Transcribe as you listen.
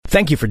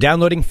Thank you for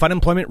downloading Fun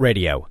Employment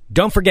Radio.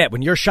 Don't forget,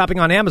 when you're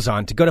shopping on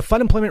Amazon, to go to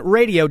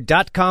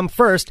funemploymentradio.com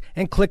first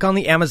and click on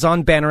the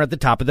Amazon banner at the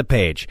top of the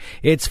page.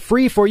 It's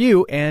free for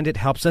you, and it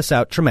helps us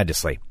out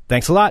tremendously.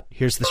 Thanks a lot.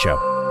 Here's the show.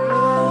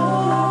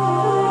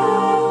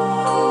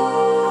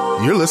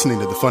 You're listening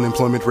to the Fun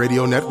Employment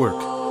Radio Network.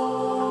 The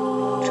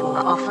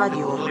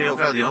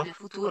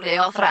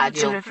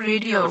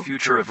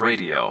future of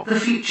radio. The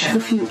future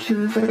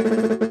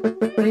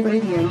of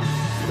radio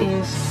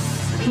is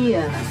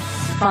here.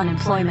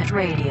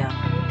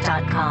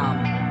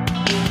 funemploymentradio.com.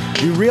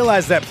 You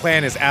realize that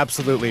plan is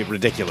absolutely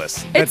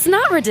ridiculous. It's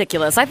not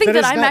ridiculous. I think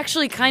that I'm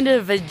actually kind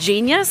of a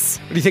genius.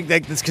 Do you think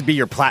that this could be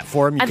your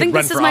platform? I think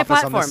this is my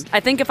platform.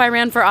 I think if I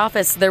ran for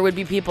office, there would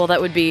be people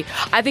that would be.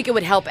 I think it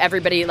would help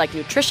everybody, like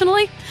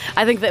nutritionally.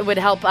 I think that it would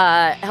help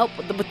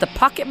with the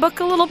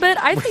pocketbook a little bit.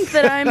 I think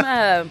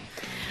that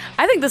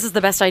I think this is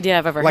the best idea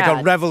I've ever had.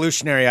 Like a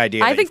revolutionary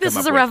idea. I think this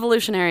is a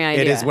revolutionary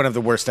idea. It is one of the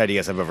worst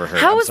ideas I've ever heard.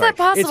 How is that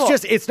possible?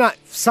 It's not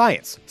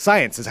science.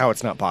 Science is how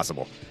it's not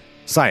possible.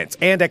 Science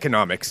and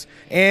economics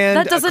and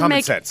that doesn't common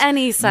make sense.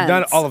 any sense.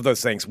 None all of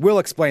those things. We'll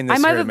explain this.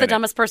 I'm here either in a the minute.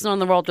 dumbest person in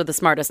the world or the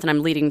smartest, and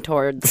I'm leading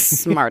towards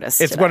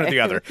smartest. It's today. one or the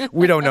other.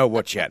 We don't know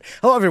which yet.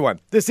 Hello, everyone.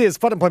 This is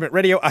Fun Employment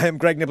Radio. I am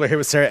Greg Nibbler here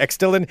with Sarah X.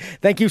 Dillon.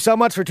 Thank you so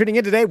much for tuning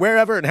in today,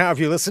 wherever and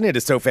however you listen. It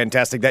is so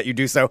fantastic that you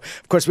do so.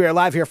 Of course, we are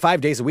live here 5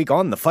 days a week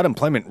on the Fun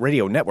Employment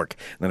Radio Network,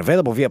 and then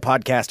available via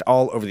podcast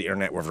all over the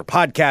internet, wherever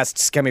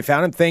podcasts can be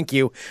found. And thank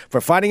you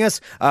for finding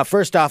us.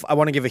 First off, I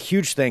want to give a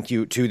huge thank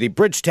you to the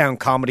Bridgetown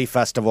Comedy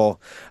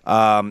Festival.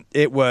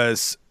 It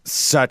was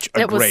such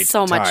a great time. It was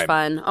so much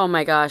fun. Oh,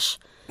 my gosh.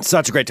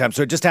 Such a great time.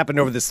 So it just happened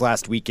over this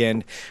last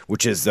weekend,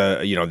 which is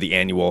the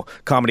annual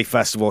comedy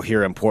festival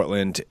here in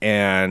Portland.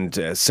 And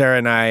Sarah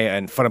and I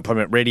and Fun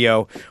Employment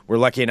Radio were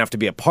lucky enough to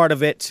be a part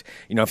of it.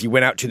 You know, if you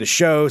went out to the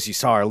shows, you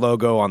saw our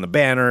logo on the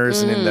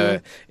banners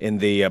and in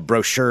the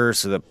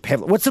brochures. Or the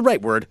pamphlet. What's the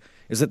right word?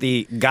 Is it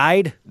the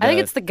guide? I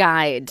think it's the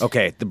guide.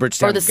 Okay, the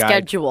Bridgetown or the guide.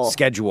 Schedule.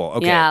 Schedule.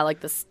 Okay. Yeah, like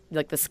the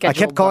schedule. I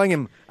kept calling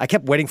him. I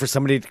kept waiting for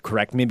somebody to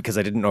correct me because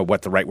I didn't know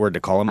what the right word to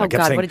call him. Oh I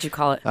kept God, saying, what did you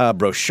call it?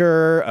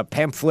 Brochure, a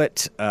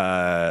pamphlet,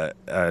 a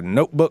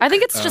notebook. I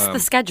think it's just the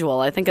schedule.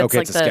 I think it's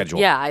like it's the schedule.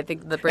 Yeah, I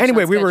think the Bridgetown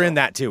Anyway, we were schedule. in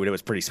that too, and it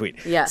was pretty sweet.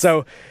 Yeah.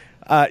 So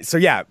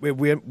yeah, we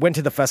went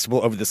to the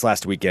festival over this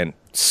last weekend.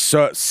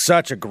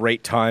 Such a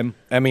great time.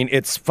 I mean,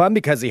 it's fun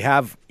because you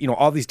have,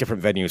 all these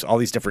different venues, all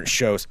these different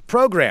shows.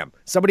 Program.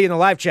 Somebody in the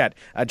live chat,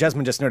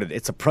 Jasmine just noted,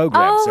 it's a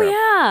program. Oh, Sarah.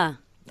 yeah.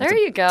 There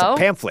you go. It's a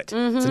pamphlet.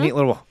 Mm-hmm. It's a neat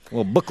little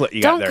booklet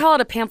you got there. Don't call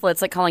it a pamphlet.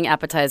 It's like calling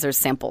appetizers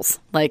samples.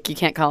 Like, you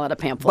can't call it a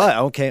pamphlet. But,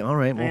 okay, all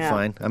right, well,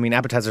 fine. I mean,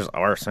 appetizers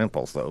are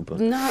samples, though. But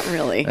not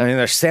really. I mean,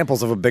 they're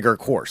samples of a bigger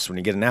course. When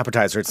you get an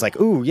appetizer, it's like,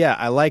 ooh, yeah,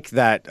 I like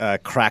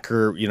that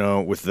cracker,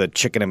 with the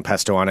chicken and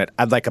pesto on it.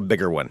 I'd like a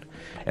bigger one.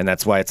 And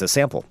that's why it's a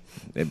sample.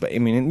 I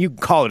mean, you can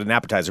call it an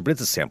appetizer, but it's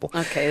a sample.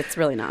 Okay, it's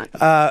really not.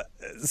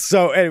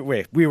 So,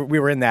 anyway, we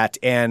were in that,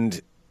 and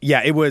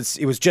yeah, it was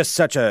just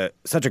such a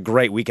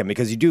great weekend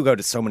because you do go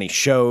to so many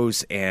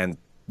shows and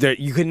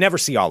you can never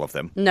see all of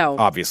them. No,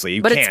 obviously,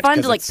 you but can't. It's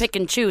fun to pick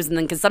and choose, and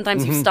then because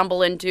sometimes you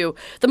stumble into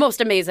the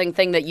most amazing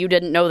thing that you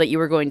didn't know that you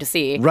were going to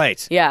see.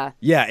 Right. Yeah.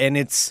 Yeah, and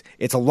it's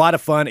a lot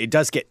of fun. It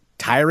does get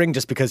tiring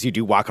just because you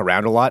do walk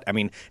around a lot. I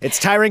mean, it's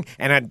tiring,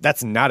 and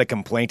that's not a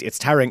complaint. It's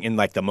tiring in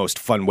like the most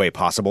fun way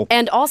possible.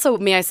 And also,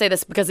 may I say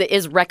this, because it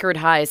is record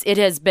highs.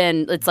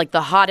 It's like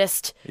the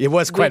hottest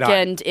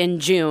weekend in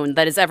June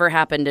that has ever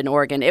happened in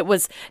Oregon. It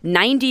was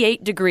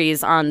 98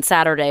 degrees on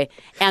Saturday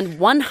and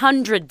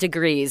 100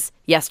 degrees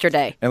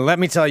yesterday. And let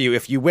me tell you,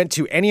 if you went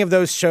to any of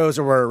those shows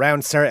or were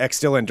around Sarah X.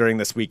 Dillon during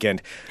this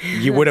weekend,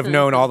 you would have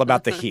known all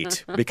about the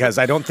heat, because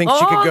I don't think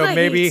she could go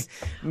maybe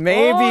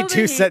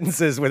two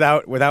sentences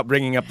without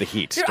bringing up the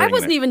heat. Dude, I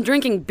wasn't even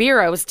drinking beer.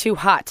 I was too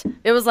hot.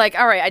 It was like,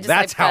 all right,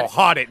 That's how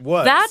hot it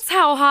was. That's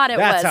how hot it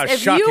was. How if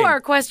shocking. You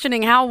are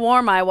questioning how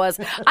warm I was,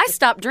 I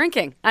stopped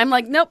drinking. I'm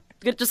like, nope.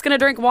 Just going to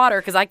drink water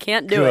because I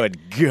can't do it.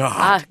 Good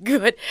God.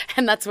 Good.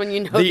 And that's when you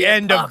know the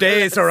end of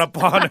days are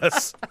upon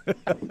us.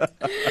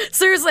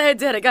 Seriously, I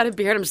did. I got a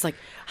beer and I'm just like,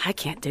 I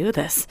can't do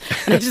this.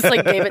 And I just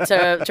gave it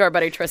to our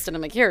buddy Tristan.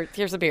 I'm like,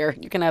 here's a beer.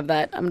 You can have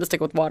that. I'm going to stick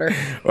with water.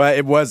 Well,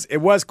 it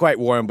was quite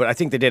warm, but I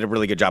think they did a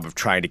really good job of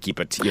trying to keep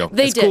it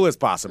cool as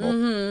possible.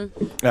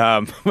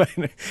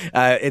 Mm-hmm.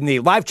 In the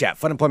live chat,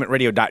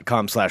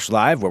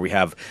 funemploymentradio.com/live, where we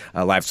have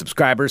live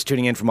subscribers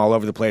tuning in from all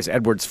over the place.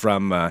 Edward's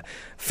from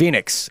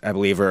Phoenix, I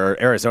believe, or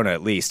Arizona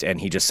at least,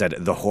 and he just said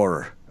the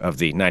horror of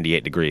the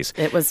 98 degrees.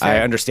 It was. I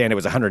understand it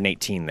was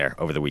 118 there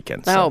over the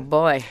weekend. So. Oh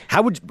boy!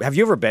 Have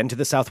you ever been to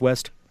the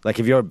Southwest? Like,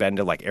 have you ever been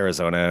to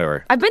Arizona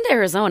or? I've been to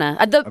Arizona.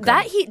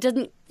 That heat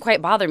didn't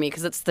quite bother me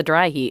because it's the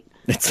dry heat.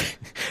 You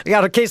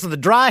got a case of the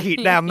dry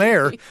heat down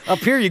there. Up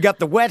here, you got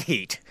the wet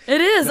heat.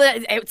 It is.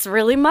 It's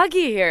really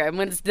muggy here. And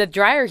when it's the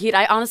drier heat,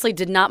 I honestly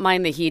did not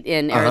mind the heat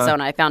in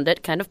Arizona. I found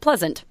it kind of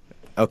pleasant.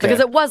 Okay. Because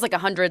it was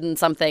 100 and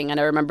something, and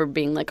I remember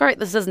being like, all right,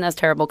 this isn't as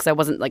terrible because I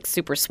wasn't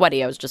super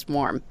sweaty. I was just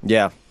warm.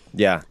 Yeah.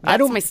 Yeah.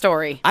 That's my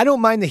story. I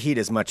don't mind the heat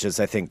as much as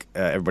I think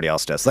everybody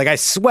else does. Like, I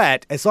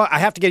sweat. I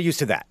have to get used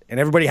to that. And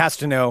everybody has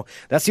to know.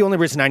 That's the only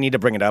reason I need to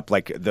bring it up,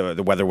 like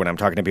the weather when I'm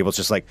talking to people. It's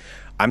just like,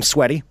 I'm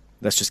sweaty.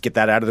 Let's just get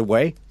that out of the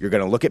way. You're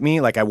going to look at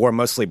me like I wore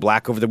mostly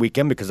black over the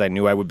weekend because I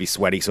knew I would be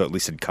sweaty, so at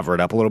least I'd cover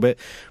it up a little bit.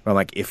 But I'm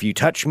like, if you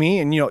touch me,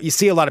 and you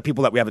see a lot of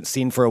people that we haven't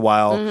seen for a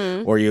while,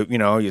 or you're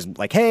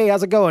like, hey,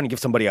 how's it going? And give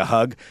somebody a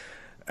hug.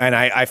 And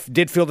I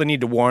did feel the need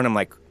to warn. I'm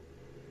like,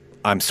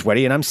 I'm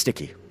sweaty and I'm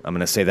sticky. I'm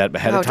going to say that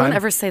ahead of time. Don't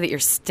ever say that you're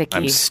sticky.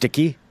 I'm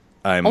sticky.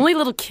 Only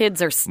little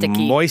kids are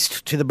sticky.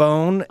 Moist to the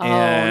bone.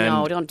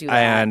 No, don't do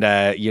that. And,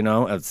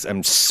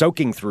 I'm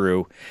soaking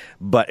through.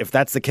 But if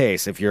that's the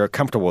case, if you're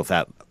comfortable with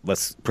that,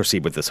 let's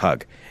proceed with this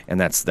hug. And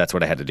that's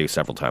what I had to do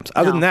several times.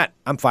 Other than that,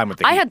 I'm fine with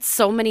the heat. I had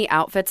so many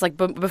outfits, like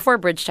before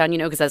Bridgetown,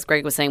 because as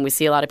Greg was saying, we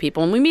see a lot of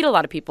people, and we meet a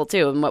lot of people,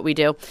 too, in what we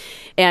do.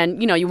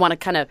 And, you want to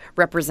kind of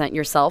represent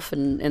yourself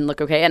and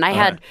look okay. And I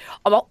had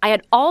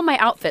all my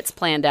outfits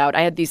planned out.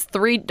 I had these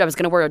 3, I was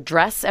going to wear a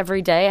dress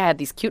every day. I had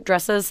these cute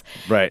dresses.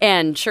 Right.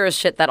 And sure as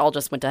shit, that all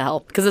just went to hell.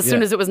 Because as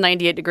soon as it was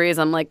 98 degrees,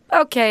 I'm like,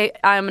 okay,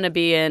 I'm going to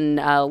be in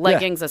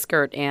leggings, a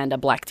skirt, and a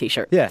black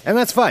T-shirt. Yeah, and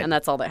that's fine. And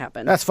that's all that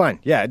happened. That's fine.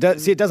 Yeah,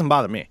 it doesn't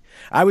bother me.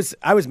 I was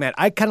mad.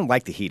 I kind of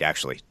like the heat,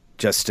 actually.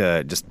 Just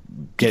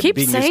keep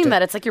saying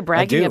that. It's like you're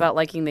bragging about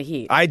liking the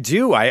heat. I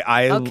do.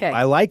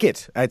 I like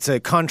it. It's a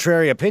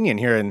contrary opinion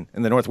here in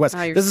the Northwest.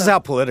 This is how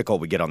political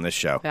we get on this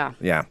show.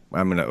 Yeah.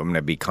 I'm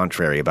gonna be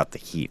contrary about the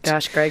heat.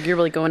 Gosh, Greg, you're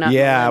really going out.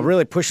 Yeah,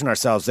 really pushing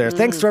ourselves there.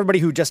 Thanks to everybody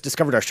who just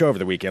discovered our show over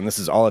the weekend. This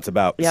is all it's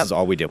about. This is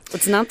all we do.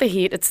 It's not the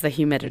heat. It's the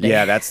humidity.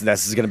 Yeah, this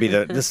is gonna be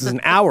this is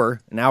an hour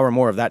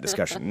more of that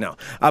discussion. No,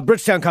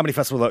 Bridgetown Comedy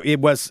Festival. It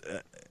was.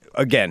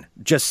 Again,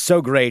 just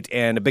so great,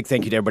 and a big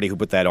thank you to everybody who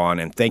put that on,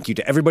 and thank you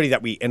to everybody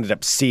that we ended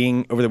up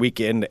seeing over the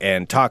weekend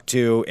and talked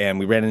to, and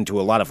we ran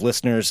into a lot of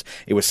listeners.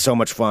 It was so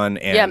much fun.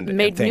 And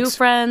made new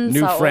friends,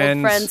 old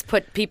friends,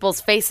 put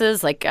people's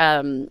faces, like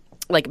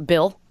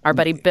Bill, our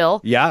buddy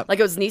Bill. Yeah. Like,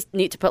 it was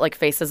neat to put, like,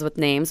 faces with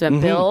names. We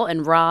had Bill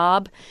and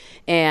Rob,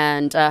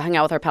 and hung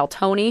out with our pal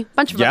Tony. A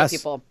bunch of other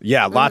people.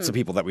 Yeah, lots of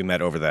people that we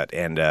met over that,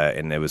 and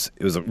it was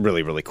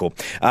really, really cool.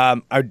 A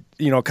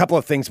couple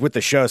of things with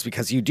the shows,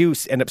 because you do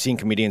end up seeing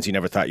comedians you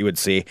never thought you would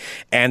see,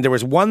 and there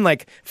was one,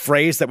 like,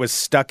 phrase that was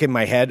stuck in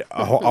my head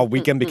all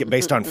weekend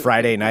based on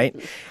Friday night,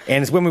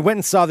 and it's when we went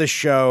and saw this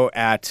show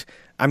at,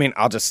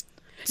 I'll just...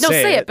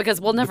 say it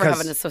because we'll never have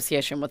an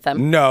association with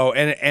them. No,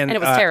 and it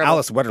was terrible.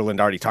 Alice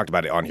Wetterland already talked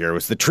about it on here. It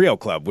was the Trio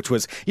Club, which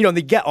was,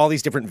 they get all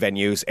these different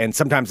venues, and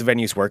sometimes the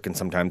venues work, and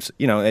sometimes,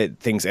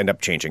 things end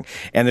up changing.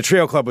 And the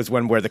Trio Club was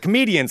one where the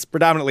comedians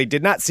predominantly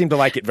did not seem to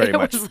like it very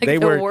much. It was the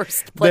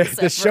worst place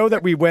the show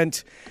that we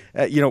went,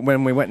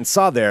 when we went and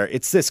saw there,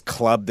 it's this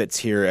club that's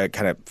here,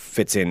 kind of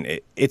fits in.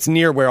 It's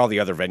near where all the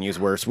other venues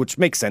were, which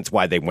makes sense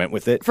why they went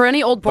with it. For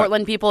any old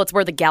Portland people, it's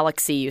where the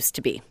Galaxy used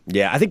to be.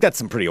 Yeah, I think that's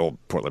some pretty old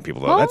Portland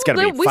people, though. Well, that's got to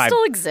be we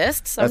still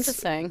exist, so I'm just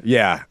saying.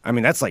 Yeah,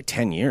 that's like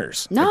 10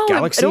 years. No,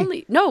 Galaxy?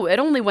 it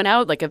only went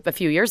out like a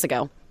few years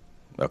ago.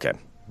 Okay,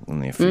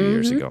 only a few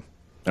years ago.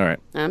 All right.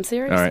 I'm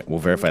serious. All right, we'll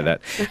verify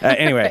that.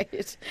 Anyway.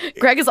 Right.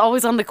 Greg is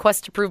always on the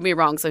quest to prove me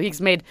wrong, so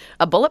he's made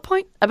a bullet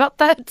point about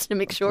that to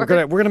make sure.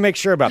 We're gonna make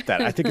sure about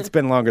that. I think it's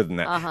been longer than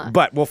that,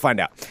 but we'll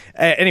find out.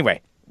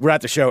 Anyway, we're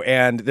at the show,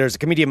 and there's a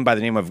comedian by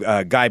the name of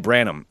Guy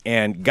Branum,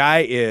 and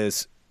Guy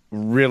is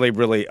really,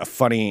 really a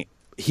funny.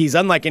 He's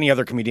unlike any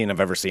other comedian I've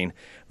ever seen.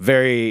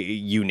 Very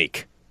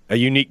unique. A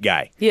unique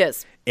guy. He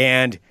is.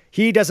 And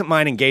he doesn't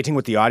mind engaging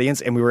with the audience,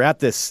 and we were at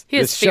this He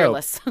is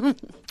fearless.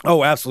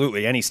 Oh,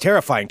 absolutely. And he's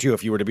terrifying, too,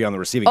 if you were to be on the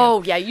receiving end.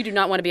 Oh, yeah, you do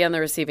not want to be on the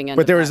receiving end.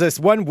 But there was this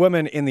one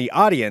woman in the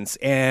audience,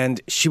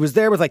 and she was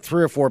there with like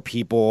 3 or 4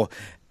 people,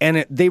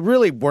 and they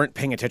really weren't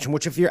paying attention,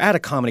 which if you're at a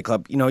comedy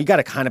club, you got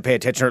to kind of pay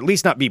attention, or at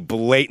least not be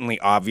blatantly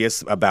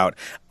obvious about,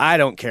 I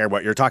don't care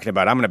what you're talking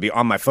about. I'm going to be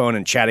on my phone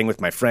and chatting with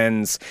my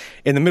friends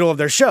in the middle of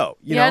their show.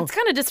 You know? It's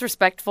kind of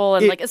disrespectful,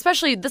 and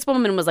especially this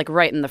woman was like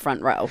right in the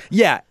front row.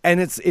 Yeah,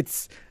 and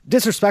it's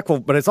disrespectful,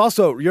 but it's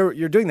also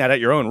you're doing that at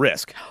your own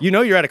risk.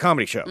 You're at a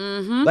comedy show.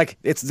 Mm-hmm. Like,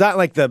 it's not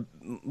like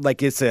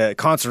it's a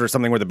concert or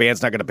something where the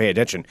band's not going to pay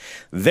attention.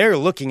 They're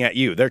looking at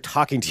you. They're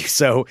talking to you.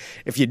 So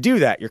if you do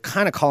that, you're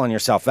kind of calling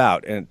yourself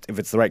out, and if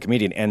it's the right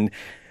comedian.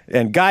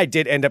 And Guy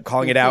did end up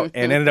calling it out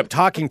and ended up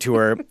talking to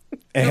her.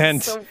 And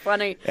that's so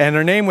funny. And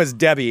her name was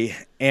Debbie,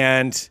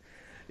 and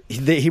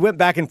he went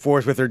back and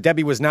forth with her.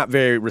 Debbie was not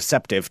very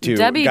receptive to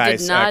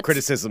Guy's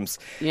criticisms.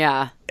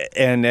 Yeah.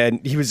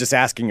 And he was just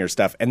asking her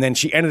stuff. And then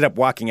she ended up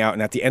walking out.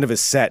 And at the end of his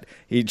set,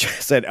 he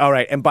just said, all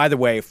right, and by the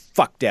way,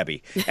 fuck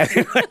Debbie. And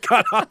then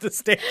got off the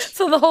stage.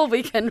 So the whole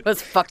weekend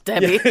was fuck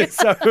Debbie. Yeah,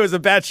 so it was a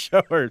bad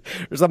show or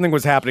something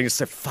was happening. He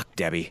said, fuck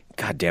Debbie.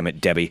 God damn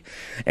it, Debbie.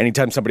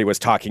 Anytime somebody was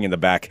talking in the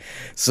back.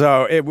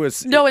 So it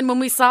was. No, and when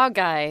we saw a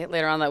Guy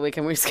later on that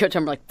weekend, we just go to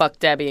him like, fuck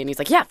Debbie. And he's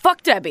like, yeah,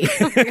 fuck Debbie.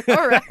 Like,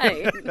 all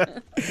right.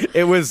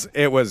 It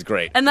was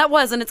great. And that's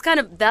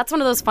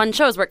one of those fun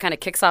shows where it kind of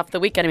kicks off the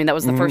weekend. I mean, that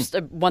was the first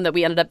one that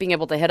we ended up being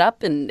able to hit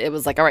up, and it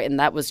was like, all right, and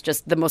that was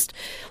just the most,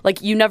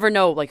 like, you never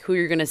know, like, who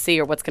you're going to see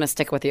or what's going to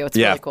stick with you. It's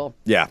really cool.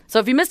 Yeah. So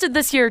if you missed it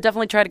this year,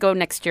 definitely try to go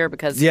next year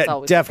because it's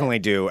always definitely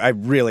do.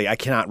 I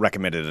cannot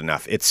recommend it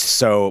enough. It's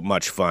so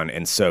much fun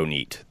and so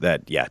neat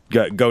that,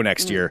 go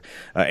next year.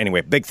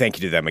 Anyway, big thank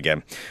you to them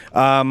again.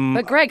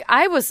 But Greg,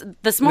 I was,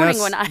 this morning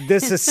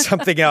This is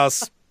something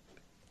else.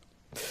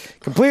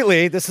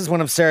 Completely. This is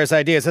one of Sarah's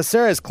ideas. As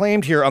Sarah has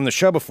claimed here on the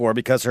show before,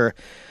 because her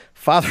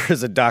father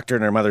is a doctor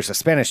and her mother's a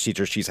Spanish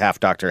teacher. She's half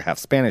doctor, half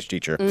Spanish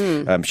teacher.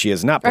 She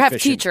is not proficient. Or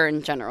half teacher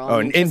in general. Oh,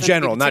 in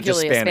general, not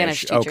just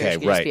Spanish. Teacher. Okay, she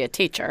could right. just be a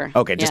teacher.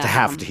 Okay, just a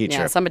half teacher.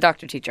 Yes, I'm a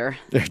doctor teacher.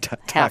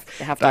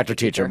 half doctor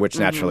teacher, which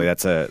naturally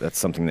that's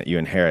something that you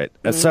inherit.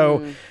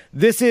 So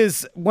this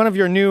is one of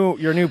your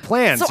new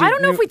plans. So I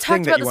don't know if we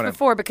talked about this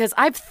before, because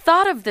I've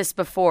thought of this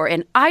before,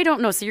 and I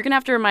don't know. So you're going to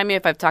have to remind me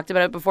if I've talked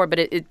about it before, but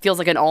it feels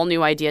like an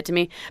all-new idea to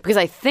me, because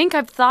I think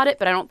I've thought it,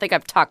 but I don't think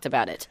I've talked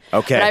about it.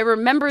 Okay. But I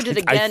remembered it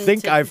again. I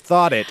think I've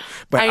thought it,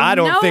 but I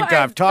don't think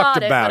I've talked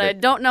about it. But I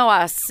don't know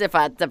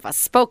if I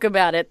spoke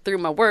about it through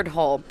my word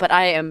hole, but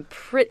I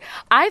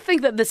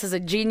think that this is a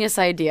genius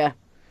idea.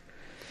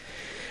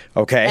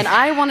 Okay. And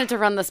I wanted to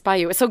run this by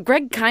you. So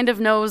Greg kind of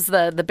knows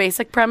the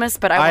basic premise,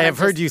 but I have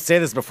heard you say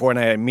this before, and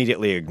I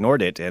immediately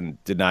ignored it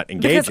and did not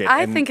engage because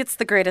I think it's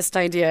the greatest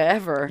idea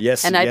ever.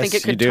 Yes, and I think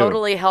it could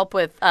totally help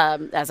with,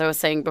 as I was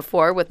saying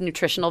before, with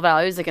nutritional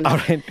values. It can. All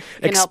right.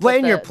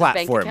 Explain your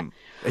platform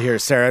here,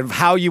 Sarah.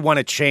 How you want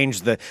to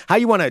change the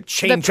pricing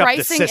up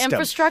the system.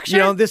 Infrastructure. You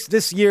know,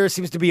 this year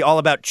seems to be all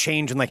about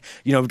change, and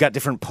we've got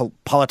different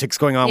politics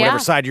going on, whatever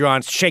side you're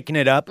on, shaking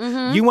it up.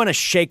 You want to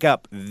shake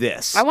up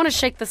this. I want to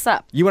shake this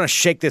up. You want to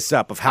shake this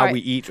up of how we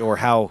eat or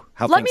how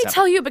Let me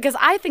tell you, because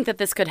I think that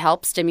this could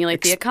help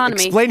stimulate the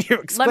economy.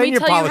 Explain your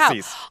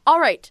policies.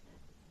 All right.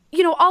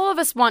 You know, all of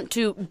us want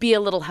to be a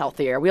little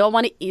healthier. We all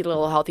want to eat a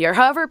little healthier.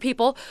 However,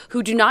 people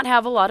who do not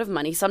have a lot of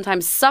money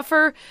sometimes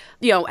suffer,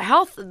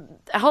 health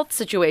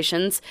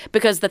situations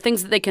because the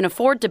things that they can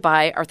afford to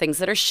buy are things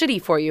that are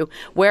shitty for you.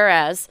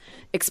 Whereas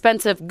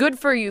expensive, good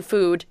for you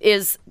food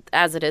is,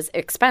 as it is,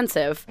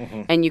 expensive,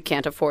 and you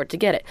can't afford to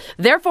get it.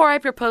 Therefore, I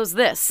propose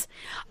this.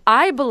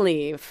 I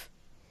believe.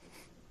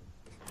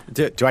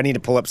 Do I need to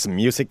pull up some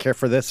music here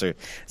for this, or is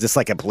this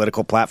like a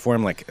political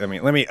platform? I'm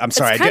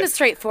sorry. It's kind of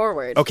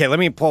straightforward. Okay, let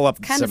me pull up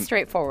kind of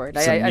straightforward.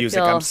 Some music.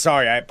 I'm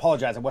sorry. I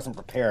apologize. I wasn't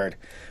prepared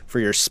for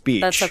your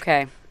speech. That's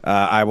okay.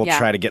 I will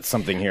try to get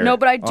something here. No,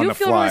 but I do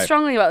feel really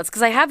strongly about this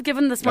because I have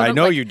given this one. I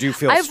know you do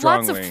feel strongly. I have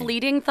lots of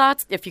fleeting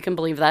thoughts, if you can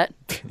believe that.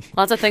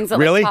 Lots of things that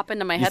really? pop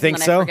into my head and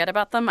then I forget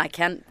about them.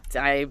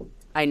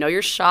 I know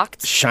you're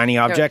shocked. Shiny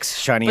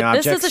objects. But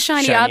this is a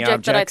shiny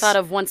object that I thought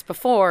of once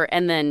before,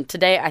 and then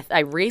today I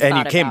rethought about it. And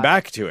you came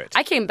back to it.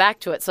 I came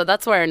back to it, so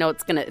that's why I know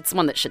it's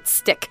one that should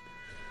stick.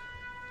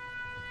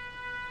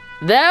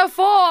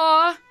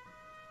 Therefore,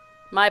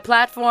 my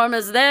platform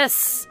is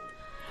this.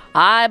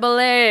 I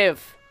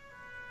believe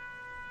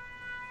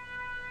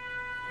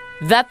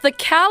that the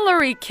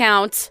calorie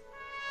count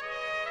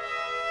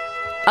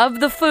of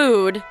the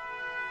food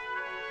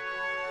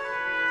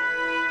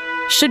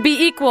should be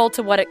equal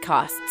to what it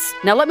costs.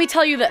 Now, let me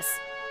tell you this.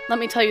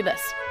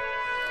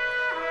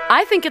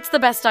 I think it's the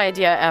best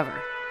idea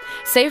ever.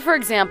 Say, for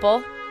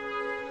example,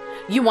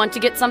 you want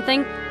to get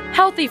something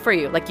healthy for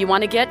you. Like you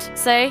want to get,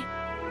 say,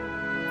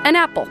 an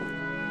apple.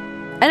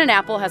 And an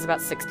apple has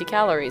about 60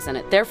 calories in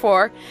it.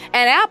 Therefore,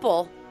 an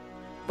apple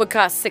would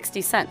cost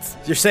 60 cents.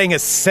 You're saying a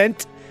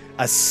cent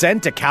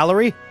a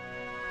calorie?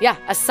 Yeah,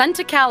 a cent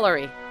a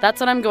calorie. That's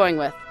what I'm going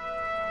with.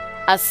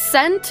 A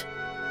cent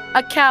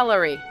a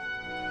calorie.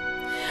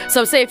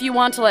 So say if you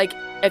want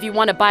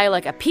to buy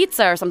like a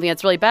pizza or something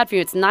that's really bad for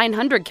you, it's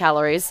 900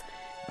 calories.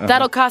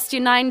 That'll cost you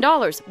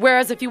 $9.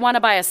 Whereas if you want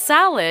to buy a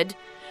salad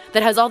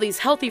that has all these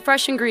healthy,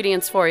 fresh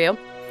ingredients for you,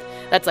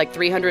 that's like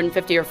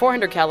 350 or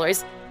 400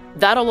 calories,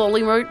 that'll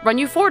only run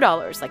you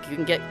 $4. Like you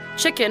can get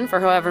chicken for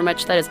however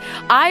much that is.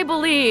 I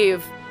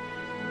believe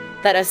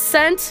that a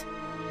cent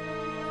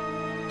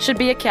should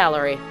be a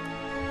calorie.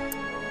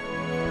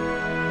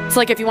 It's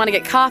like if you want to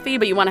get coffee,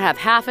 but you want to have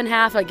half and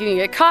half, like you can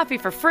get coffee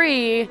for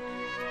free.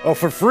 Oh,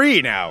 for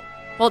free now?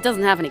 Well, it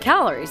doesn't have any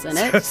calories in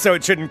it. So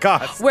it shouldn't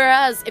cost.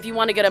 Whereas if you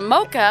want to get a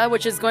mocha,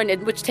 which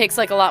takes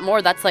like a lot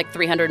more, that's like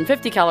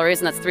 350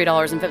 calories, and that's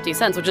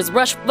 $3.50, which is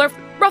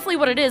roughly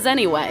what it is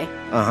anyway.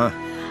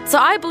 So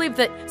I believe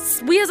that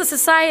we as a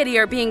society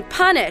are being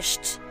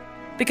punished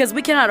because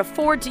we cannot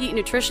afford to eat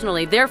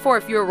nutritionally. Therefore,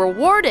 if you're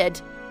rewarded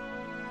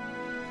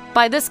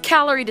by this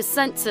calorie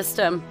descent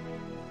system,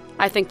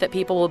 I think that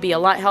people will be a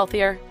lot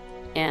healthier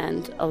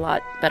and a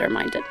lot better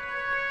minded.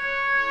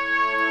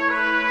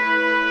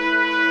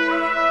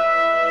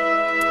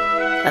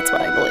 That's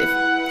what I believe.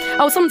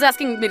 Oh, someone's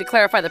asking me to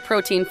clarify the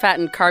protein, fat,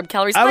 and carb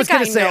calories. I was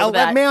going to say,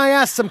 may I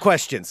ask some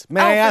questions?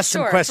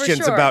 Some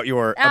questions about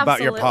your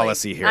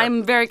policy here?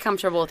 I'm very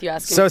comfortable with you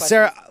asking So, questions.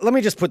 Sarah, let me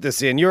just put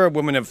this in. You're a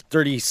woman of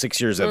 36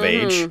 years of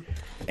age,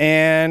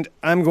 and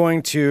I'm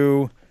going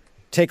to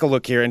take a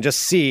look here and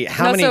just see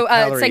how many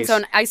calories. Saying so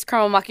an iced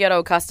caramel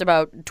macchiato costs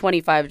about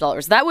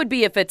 $25. That would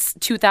be if it's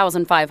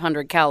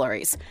 2,500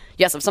 calories.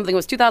 Yes, if something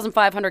was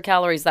 2,500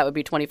 calories, that would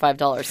be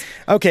 $25.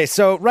 Okay,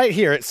 so right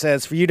here it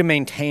says for you to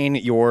maintain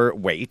your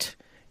weight.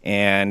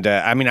 And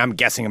I'm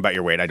guessing about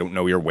your weight. I don't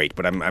know your weight,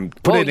 but I'm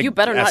putting in an you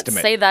better estimate.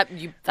 not say that.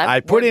 I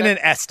put in an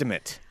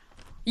estimate.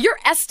 You're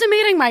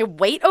estimating my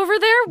weight over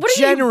there? What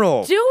are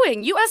you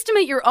doing? You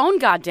estimate your own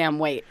goddamn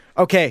weight.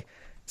 Okay,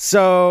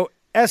 so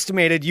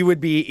estimated you would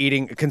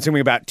be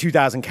consuming about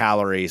 2,000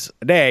 calories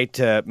a day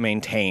to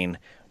maintain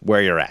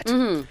where you're at.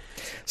 Mm-hmm.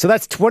 So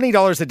that's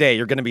 $20 a day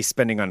you're going to be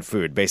spending on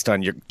food based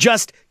on your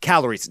just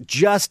calories,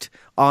 just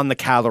on the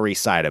calorie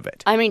side of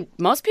it. I mean,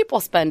 most people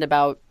spend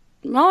about,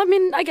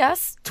 I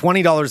guess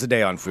 $20 a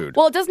day on food.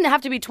 Well, it doesn't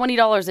have to be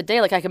 $20 a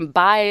day. Like I can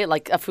buy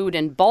like a food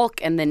in bulk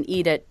and then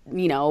eat it,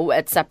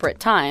 at separate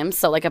times.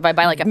 So like if I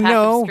buy like a pack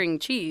of string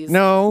cheese.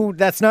 No,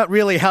 that's not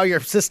really how your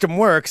system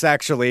works,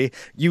 actually.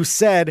 You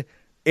said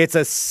it's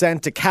a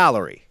cent a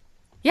calorie.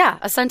 Yeah,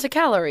 a cent a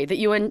calorie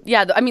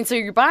so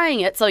you're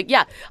buying it. So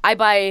I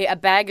buy a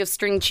bag of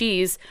string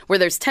cheese where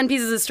there's 10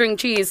 pieces of string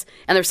cheese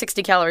and there's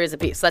 60 calories a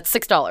piece. So that's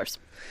 $6.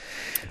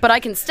 But I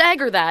can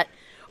stagger that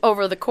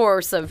over the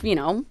course of,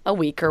 a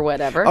week or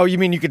whatever. Oh, you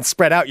mean you can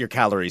spread out your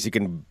calories? You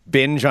can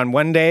binge on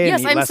one day and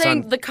eat less on... Yes, I'm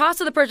saying the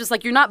cost of the purchase,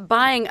 like you're not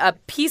buying a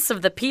piece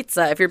of the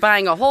pizza. If you're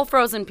buying a whole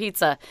frozen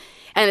pizza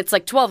and it's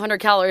like 1,200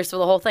 calories for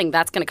the whole thing,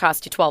 that's going to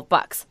cost you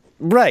 $12.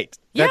 Right.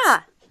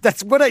 Yeah.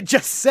 That's what I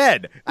just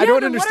said. I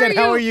don't understand.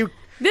 How are you...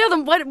 Yeah,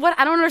 then what?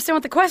 I don't understand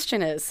what the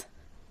question is.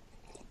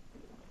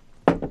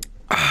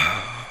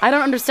 I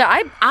don't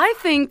understand. I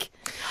think...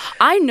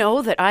 I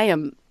know that I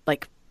am,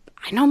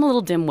 I know I'm a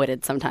little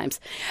dim-witted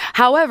sometimes.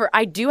 However,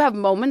 I do have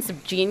moments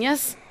of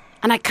genius,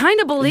 and I kind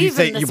of believe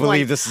in this one. You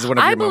believe this is one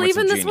of your moments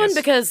of genius? I believe in this one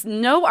because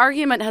no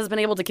argument has been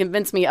able to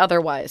convince me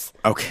otherwise.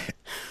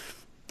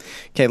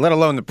 Okay, let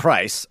alone the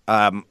price.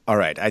 All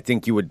right, I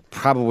think you would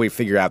probably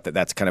figure out that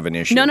that's kind of an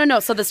issue. No.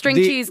 So the string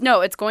cheese,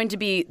 it's going to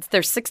be,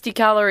 there's 60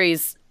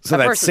 calories so a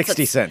that's person.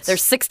 60 cents.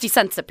 There's 60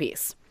 cents a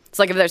piece. It's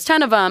like if there's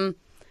 10 of them,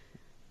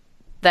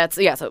 that's,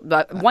 so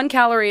 1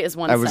 calorie is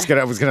 1 cent.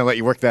 I was gonna let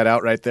you work that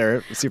out right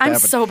there. See if I'm that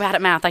happens. so bad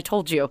at math, I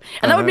told you.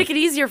 And that would make it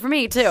easier for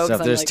me, too. So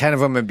if there's 10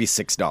 of them, it'd be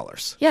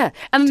 $6. Yeah,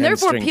 and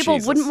therefore people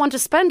cheeses. wouldn't want to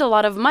spend a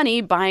lot of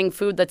money buying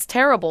food that's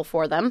terrible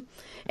for them.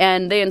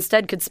 And they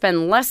instead could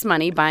spend less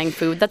money buying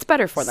food that's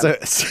better for them.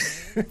 So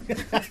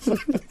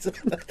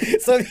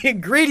the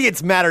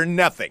ingredients matter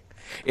nothing.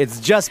 It's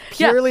just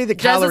purely the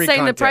calorie saying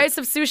content. The price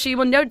of sushi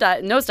will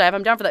nosedive.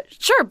 I'm down for that.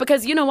 Sure,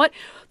 because you know what?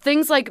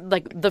 Things like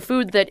the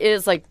food that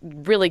is like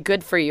really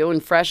good for you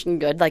and fresh and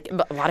good, like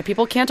a lot of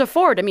people can't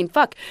afford. I mean,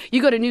 fuck.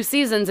 You go to New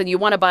Seasons and you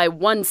want to buy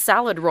one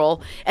salad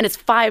roll and it's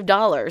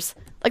 $5.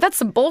 Like, that's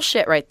some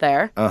bullshit right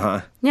there.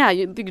 Uh-huh. Yeah,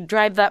 you could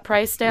drive that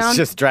price down. It's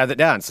just drive it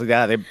down. So,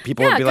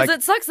 people would be like... Yeah, because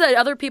it sucks that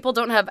other people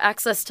don't have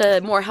access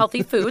to more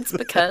healthy foods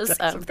because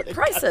of the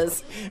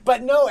prices.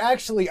 But no,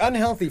 actually,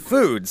 unhealthy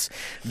foods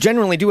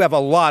generally do have a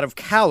lot of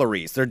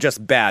calories. They're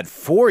just bad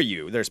for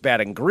you. There's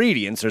bad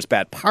ingredients. There's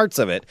bad parts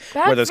of it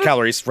where those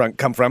calories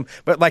come from.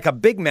 But like a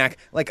Big Mac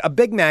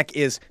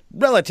is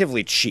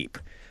relatively cheap.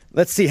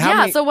 Let's see how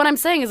many... Yeah, so what I'm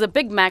saying is a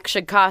Big Mac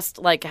should cost,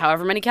 like,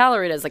 however many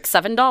calories it is, like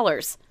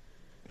 $7.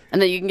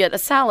 And then you can get a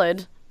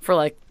salad for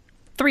like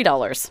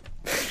 $3.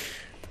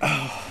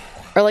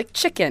 Or like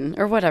chicken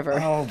or whatever.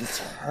 Oh, this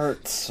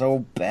hurts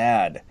so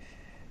bad.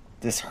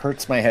 This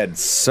hurts my head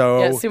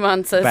so Yeah,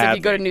 Suman says badly. if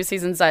you go to New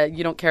Seasons,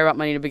 you don't care about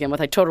money to begin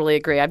with. I totally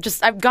agree.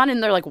 I've gone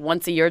in there like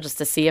once a year just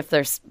to see if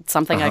there's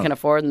something I can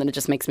afford, and then it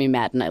just makes me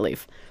mad and I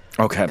leave.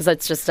 Okay. Because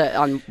that's just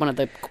on one of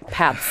the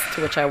paths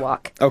to which I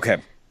walk. Okay.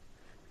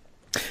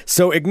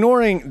 So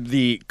ignoring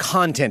the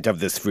content of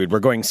this food, we're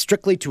going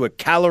strictly to a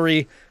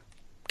calorie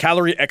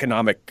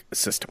economic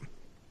system.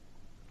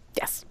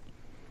 Yes.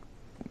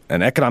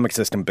 An economic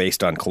system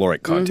based on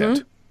caloric content.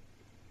 Mm-hmm.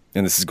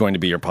 And this is going to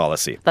be your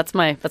policy. That's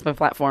my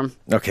platform.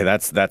 Okay,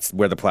 that's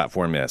where the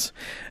platform is.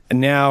 And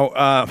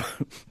now,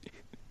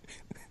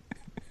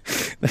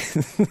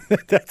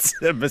 that's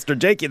Mr.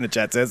 Jakey in the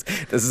chat says,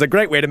 this is a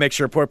great way to make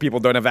sure poor people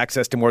don't have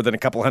access to more than a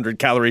couple hundred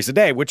calories a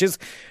day, which is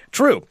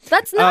true.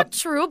 That's not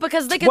true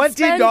because they can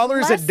spend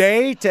 $20 less. a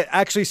day to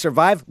actually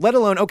survive, let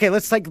alone, okay,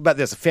 let's think about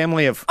this, a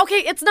family of... Okay,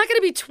 it's not going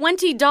to be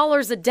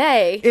 $20 a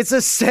day. It's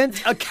a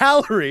cent a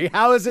calorie.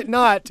 How is it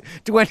not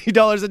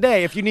 $20 a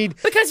day if you need...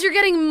 Because you're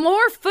getting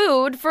more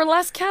food for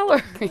less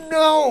calories.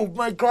 No,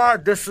 my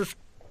God, this is...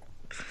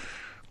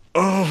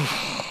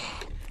 Oh...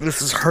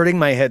 This is hurting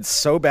my head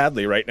so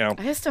badly right now.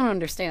 I just don't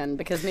understand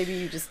because maybe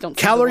you just don't...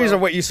 Calories are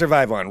what you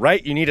survive on,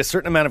 right? You need a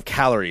certain amount of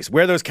calories.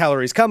 Where those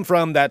calories come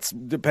from, that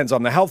depends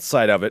on the health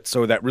side of it,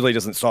 so that really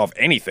doesn't solve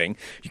anything.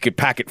 You could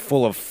pack it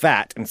full of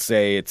fat and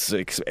say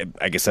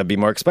I guess that'd be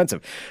more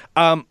expensive.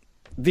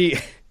 The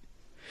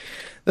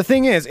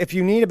thing is, if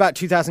you need about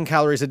 2,000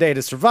 calories a day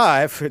to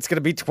survive, it's going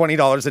to be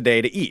 $20 a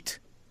day to eat.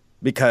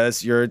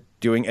 Because you're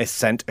doing a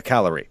cent a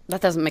calorie. That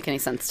doesn't make any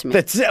sense to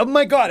me. Oh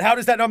my God, how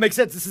does that not make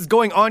sense? This is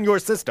going on your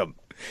system.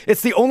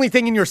 It's the only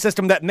thing in your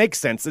system that makes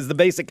sense is the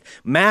basic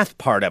math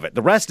part of it.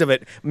 The rest of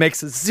it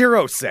makes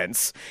 0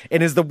 sense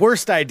and is the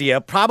worst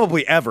idea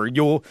probably ever.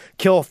 You'll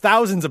kill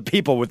thousands of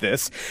people with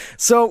this.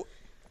 So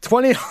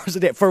 $20 a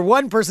day for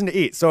one person to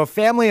eat. So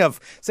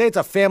say it's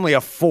a family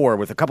of 4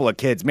 with a couple of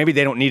kids. Maybe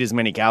they don't need as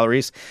many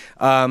calories.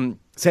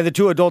 Say the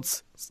 2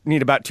 adults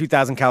need about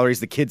 2,000 calories.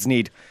 The kids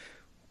need,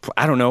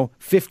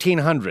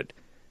 1,500.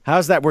 How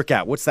does that work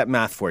out? What's that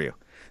math for you?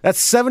 That's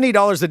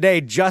 $70 a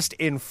day just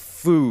in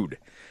food.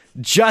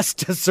 Just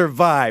to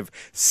survive.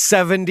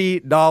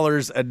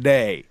 $70 a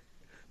day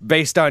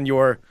based on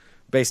your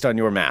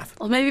math.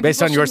 Well, maybe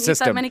based on your shouldn't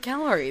system. eat that many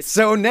calories.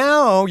 So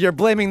now you're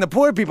blaming the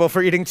poor people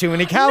for eating too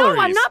many calories.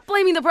 No, I'm not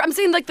blaming the poor. I'm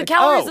saying the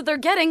calories that they're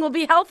getting will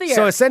be healthier.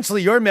 So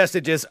essentially your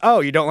message is,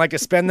 you don't like to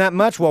spend that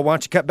much? Well, why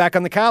don't you cut back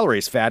on the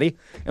calories, fatty?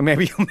 And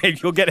maybe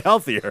you'll get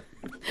healthier.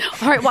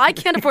 All right, well, I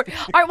can't afford.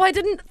 All right, well, I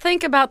didn't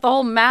think about the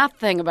whole math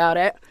thing about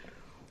it.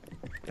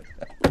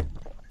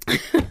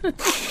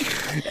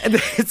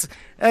 And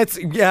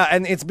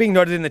it's being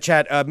noted in the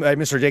chat.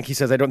 Mr. Jenke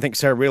says, I don't think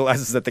Sarah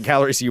realizes that the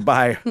calories you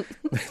buy.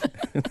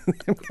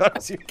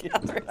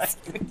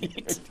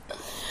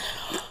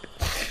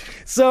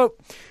 So,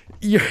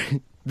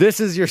 this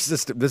is your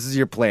system. This is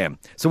your plan.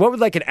 So, what would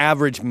like an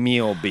average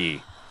meal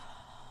be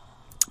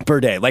per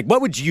day? Like, what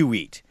would you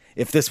eat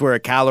if this were a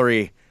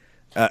calorie?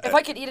 If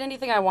I could eat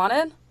anything I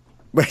wanted.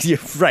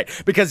 Right,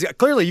 because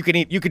clearly you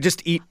could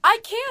just eat. I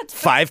can't.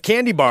 5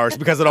 candy bars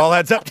because it all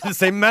adds up to the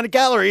same amount of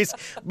calories.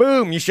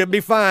 Boom, you should be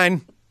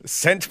fine.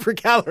 Cent per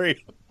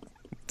calorie.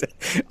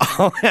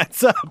 All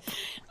adds up.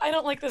 I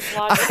don't like this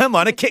logic. I'm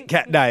on a Kit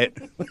Kat diet.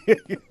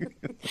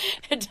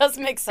 It does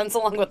make sense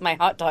along with my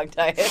hot dog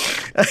diet.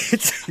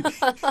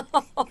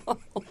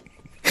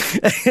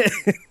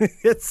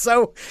 It's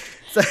so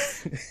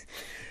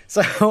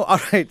all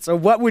right. So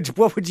what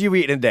would you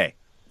eat in a day?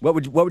 What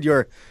would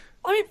your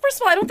I mean, first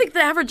of all, I don't think the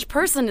average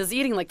person is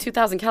eating like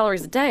 2,000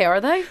 calories a day,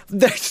 are they?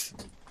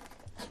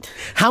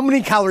 How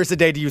many calories a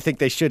day do you think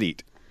they should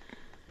eat?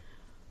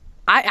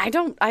 I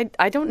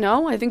don't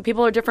know. I think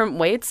people are different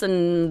weights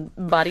and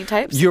body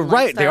types. You're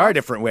right. They are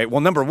different weight. Well,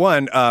 number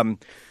one,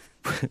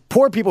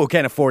 poor people who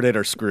can't afford it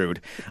are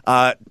screwed.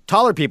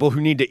 Taller people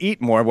who need to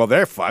eat more, well,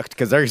 they're fucked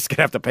because they're just going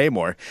to have to pay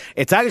more.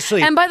 It's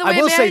actually, and by the way,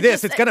 I will say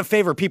this, it's going to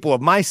favor people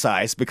of my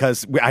size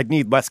because I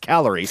need less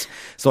calories,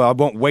 so I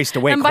won't waste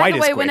away quite as quick. And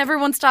by the way, when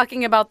everyone's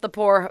talking about the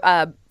poor,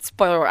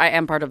 spoiler, I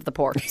am part of the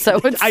poor. So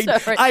it's,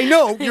 I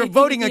know, you're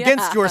voting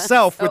against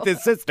yourself with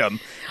this system.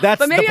 That's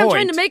the point. But maybe I'm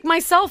trying to make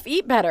myself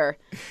eat better.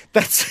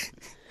 That's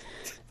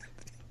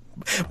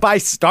by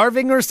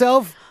starving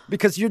yourself?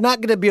 Because you're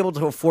not going to be able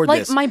to afford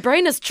this. Like, my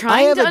brain is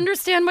trying to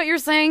understand what you're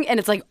saying, and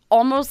it's like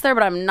almost there,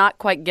 but I'm not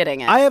quite getting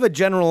it. I have a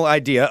general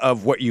idea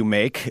of what you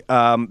make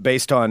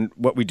based on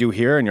what we do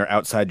here and your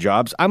outside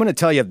jobs. I'm going to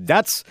tell you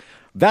that's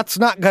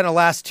not going to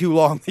last too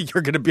long that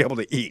you're going to be able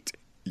to eat.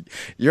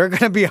 You're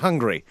going to be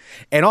hungry.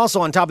 And also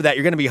on top of that,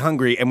 you're going to be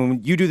hungry. And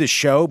when you do this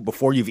show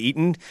before you've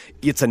eaten,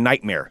 it's a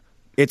nightmare.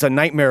 It's a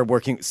nightmare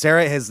working.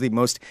 Sarah has the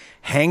most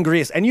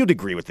hangriest, and you'd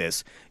agree with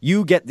this.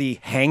 You get the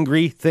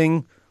hangry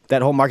thing.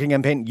 That whole marketing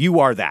campaign,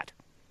 you are that.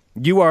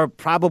 You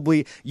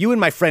and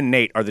my friend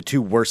Nate are the 2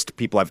 worst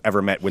people I've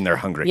ever met when they're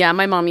hungry. Yeah,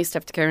 my mom used to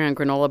have to carry on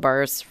granola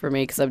bars for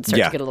me because I would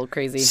start to get a little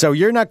crazy. So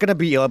you're not going to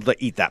be able to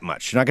eat that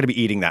much. You're not going to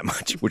be eating that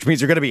much, which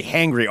means you're going to be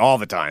hangry all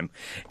the time.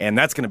 And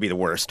that's going to be the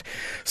worst.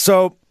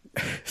 So...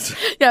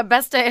 Yeah,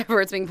 best day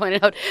ever, it's being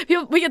pointed out.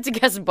 We get to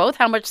guess both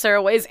how much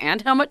Sarah weighs and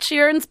how much she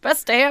earns.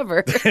 Best day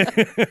ever.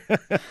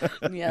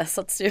 Yes,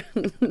 let's do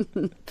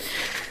it.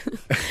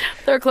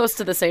 They're close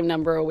to the same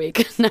number a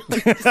week.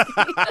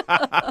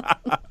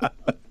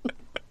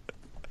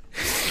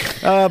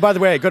 No, by the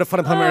way, go to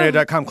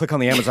funemploymentradio.com, click on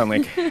the Amazon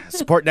link.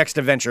 Support Next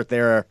Adventure.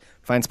 They're a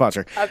fine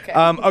sponsor. Okay.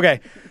 Okay.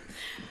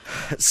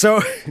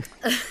 So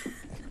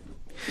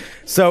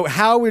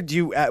how would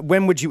you?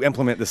 When would you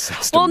implement this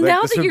system? Well,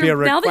 now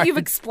that you've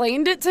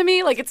explained it to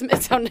me, like it's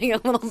sounding a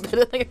little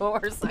bit like a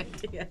worse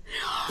idea.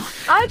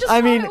 I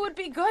thought it would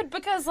be good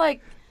because,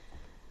 like,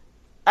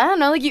 I don't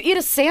know, like you eat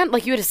a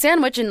sandwich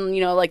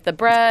and like the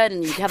bread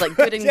and you have like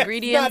good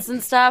ingredients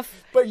and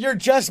stuff. But you're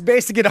just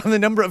basing it on the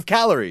number of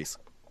calories.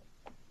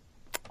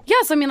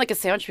 Yes, I mean like a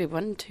sandwich would be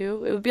 1,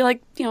 2. It would be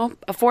like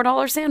a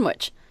 $4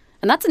 sandwich,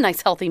 and that's a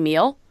nice healthy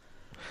meal.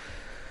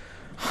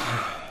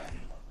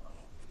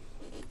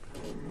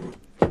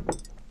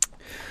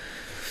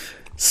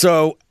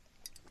 So,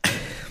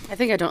 I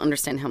think I don't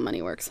understand how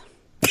money works.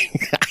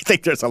 I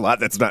think there's a lot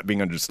that's not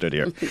being understood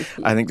here.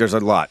 I think there's a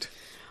lot.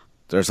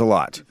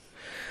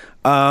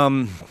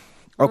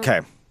 Okay.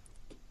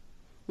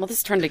 Well,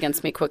 this turned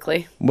against me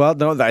quickly. Well,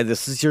 no,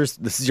 this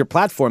is your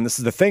platform. This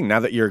is the thing.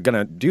 Now that you're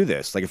gonna do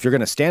this, like if you're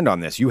gonna stand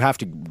on this, you have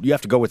to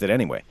go with it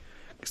anyway.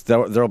 Because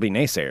there'll be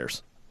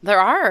naysayers.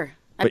 There are.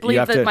 I But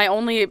believe that my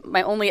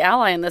only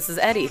ally in this is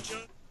Eddie.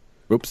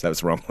 Oops, that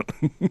was the wrong one.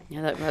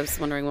 Yeah, I was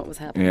wondering what was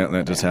happening. Yeah,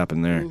 that just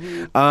happened there.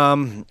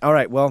 Mm-hmm. All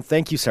right. Well,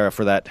 thank you, Sarah,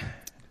 for that.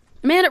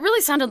 Man, it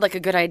really sounded like a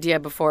good idea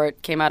before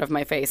it came out of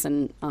my face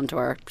and onto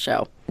our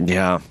show.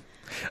 Yeah.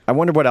 I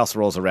wonder what else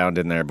rolls around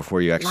in there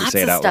before you actually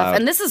say it out loud.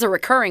 And this is a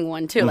recurring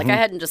one, too. Like, I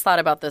hadn't just thought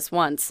about this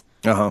once.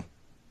 Uh-huh.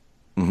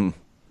 Mm-hmm.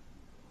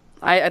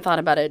 I thought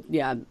about it,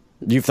 yeah.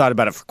 You've thought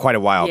about it for quite a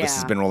while. Yeah. This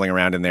has been rolling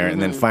around in there.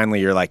 And then finally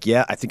you're like,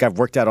 yeah, I think I've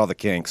worked out all the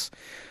kinks.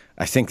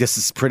 I think this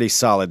is pretty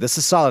solid. This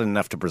is solid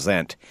enough to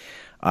present.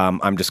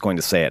 I'm just going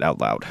to say it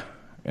out loud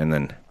and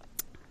then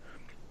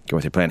go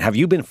with your plan. Have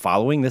you been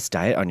following this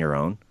diet on your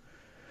own?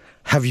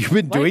 Have you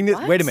been doing this?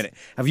 What? Wait a minute.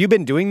 Have you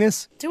been doing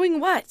this? Doing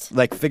what?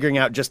 Like figuring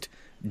out just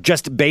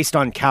based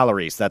on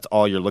calories, that's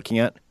all you're looking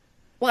at?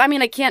 Well, I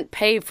mean, I can't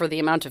pay for the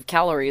amount of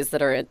calories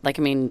that are, like,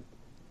 I mean...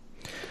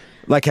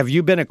 Like, have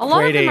you been equating... A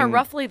lot of them are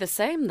roughly the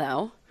same,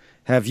 though.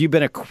 Have you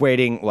been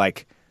equating,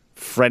 like,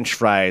 French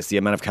fries, the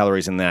amount of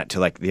calories in that, to,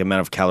 like, the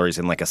amount of calories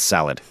in, like, a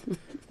salad?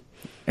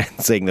 And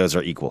saying those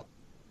are equal?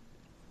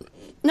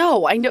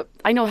 No, I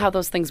know how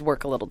those things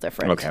work a little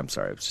different. Okay, I'm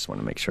sorry. I just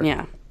want to make sure.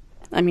 Yeah.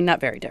 I mean, not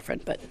very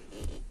different, but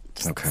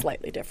just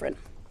slightly different.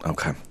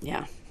 Okay.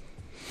 Yeah.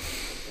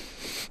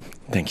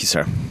 Thank you,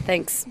 sir.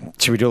 Thanks.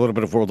 Should we do a little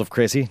bit of World of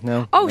Crazy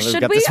now? Oh,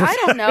 should we? I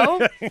don't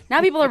know. Now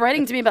people are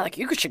writing to me about, like,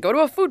 you should go to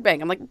a food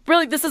bank. I'm like,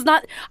 really? This is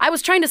not... I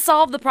was trying to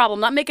solve the problem,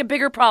 not make a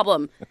bigger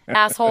problem,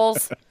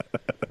 assholes.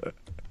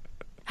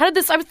 How did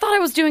this... I thought I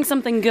was doing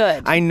something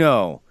good. I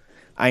know.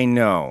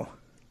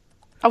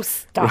 Oh,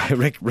 stop.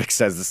 Rick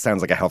says this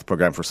sounds like a health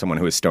program for someone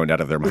who is stoned out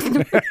of their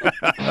mind.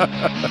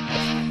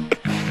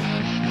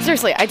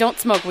 Seriously, I don't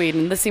smoke weed,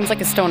 and this seems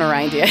like a stoner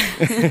idea.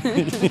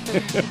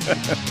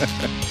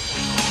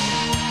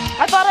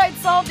 I thought I'd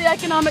solved the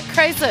economic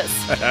crisis.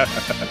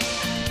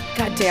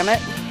 God damn it.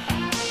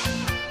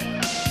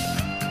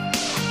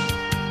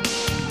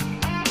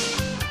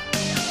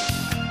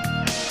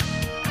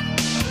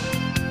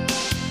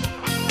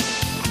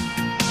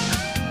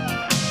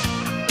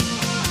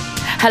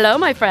 Hello,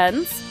 my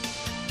friends.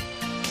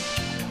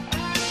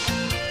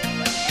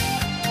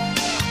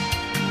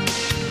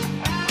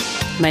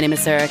 My name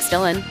is Sarah X.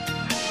 Dillon.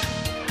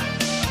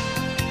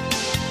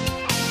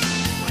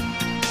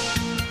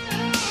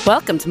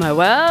 Welcome to my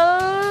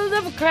world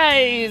of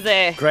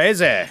crazy.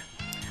 Crazy.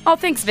 Oh,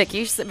 thanks,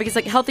 Vicky. Because,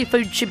 like, healthy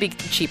food should be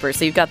cheaper,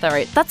 so you've got that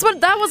right.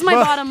 That was my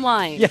bottom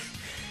line. Yeah.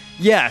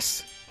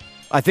 Yes.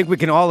 I think we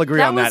can all agree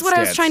on that. That was what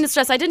I was trying to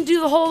stress. I didn't do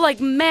the whole, like,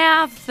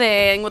 math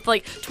thing with,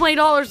 like,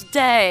 $20 a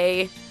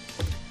day.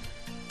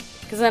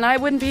 Because then I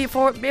wouldn't be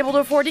able to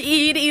afford to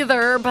eat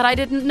either, but I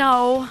didn't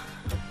know.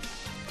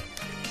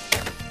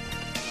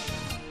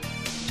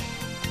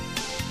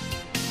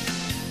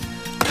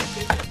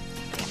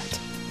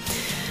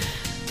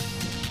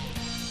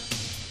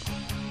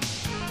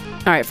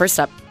 All right, first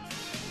up.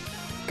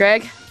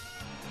 Greg,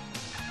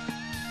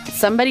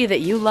 somebody that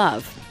you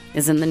love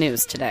is in the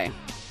news today.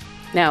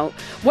 Now,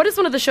 what is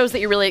one of the shows that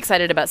you're really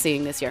excited about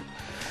seeing this year?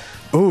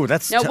 Ooh,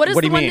 that's... Now, what is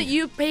what the do you one mean? that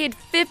you paid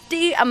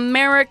 $50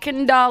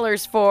 American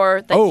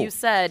for that you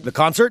said... the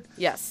concert?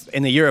 Yes.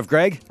 In the year of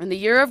Greg? In the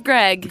year of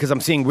Greg. Because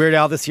I'm seeing Weird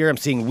Al this year, I'm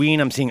seeing Ween,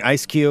 I'm seeing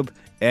Ice Cube,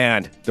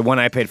 and the one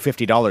I paid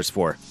 $50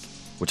 for,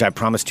 which I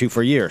promised to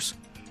for years.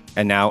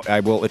 And now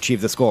I will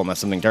achieve this goal unless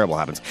something terrible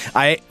happens.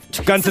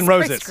 Guns N'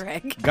 Roses.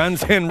 Greg.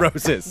 Guns N'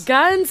 Roses.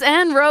 Guns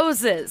N'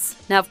 Roses.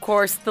 Now, of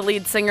course, the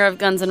lead singer of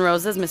Guns N'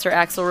 Roses, Mr.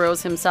 Axl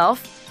Rose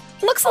himself,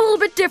 looks a little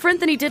bit different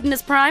than he did in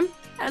his prime,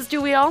 as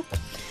do we all.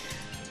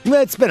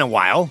 It's been a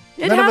while.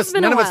 None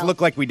of us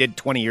look like we did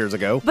 20 years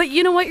ago. But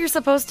you know what you're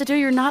supposed to do?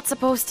 You're not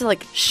supposed to,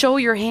 like, show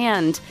your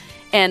hand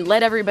and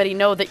let everybody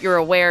know that you're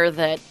aware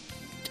that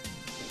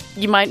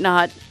you might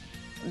not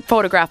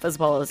photograph as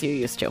well as you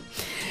used to.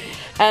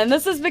 And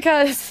this is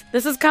because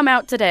this has come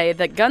out today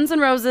that Guns N'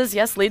 Roses,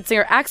 yes, lead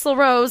singer Axl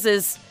Rose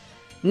is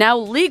now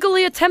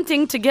legally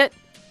attempting to get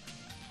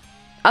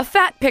a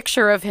fat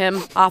picture of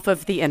him off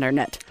of the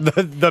internet.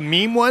 The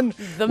meme one?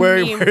 Where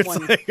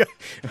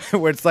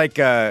it's like,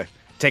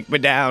 take me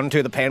down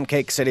to the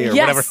Pancake City or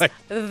whatever. Like,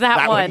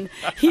 that one.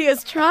 He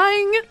is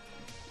trying.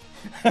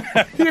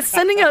 He is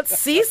sending out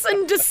cease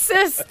and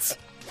desist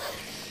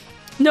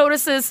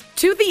notices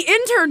to the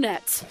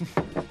internet.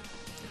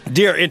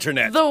 Dear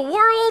internet. The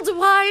World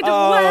Wide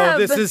Web.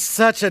 This is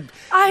such a...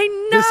 I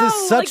know. This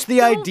is such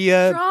the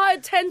idea... Draw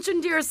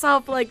attention to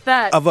yourself like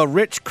that. Of a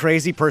rich,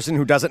 crazy person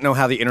who doesn't know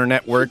how the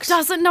internet works.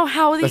 Doesn't know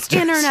how the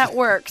internet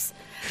works.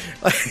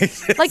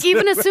 Like,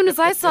 even as soon as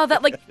I saw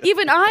that, like,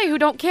 even I, who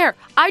don't care,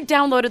 I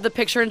downloaded the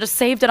picture and just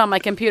saved it on my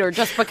computer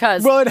just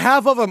because. Well, and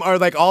half of them are,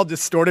 like, all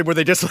distorted where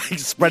they just, like,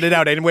 spread it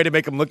out anyway to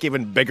make them look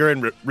even bigger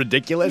and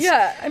ridiculous.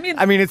 Yeah, I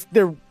mean... it's...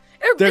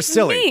 They're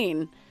silly.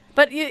 Mean.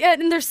 But,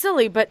 and they're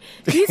silly, but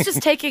he's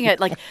just taking it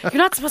like, you're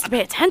not supposed to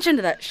pay attention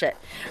to that shit.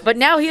 But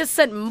now he has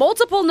sent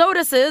multiple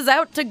notices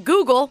out to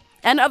Google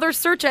and other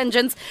search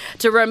engines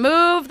to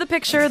remove the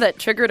picture that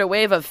triggered a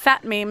wave of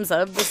fat memes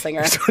of the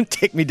singer. So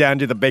take me down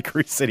to the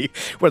bakery city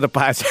where the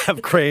pies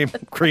have cream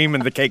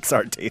and the cakes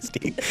aren't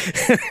tasty.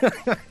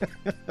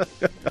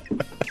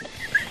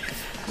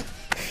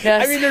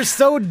 Yes. I mean, they're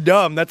so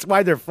dumb. That's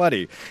why they're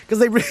funny. Because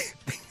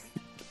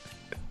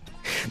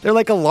they're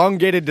like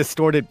elongated,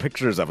 distorted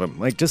pictures of him.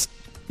 Like, just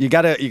You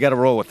gotta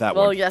roll with that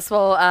one. Well, yes.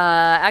 Well,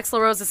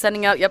 Axl Rose is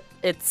sending out. Yep,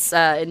 it's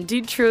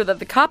indeed true that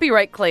the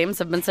copyright claims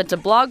have been sent to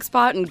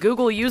Blogspot and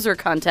Google user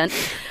content.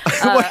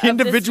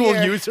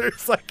 Individual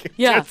users,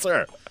 yeah,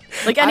 sir.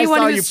 Like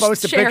anyone who's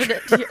post a shared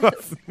picture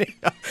it.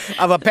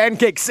 of a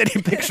Pancake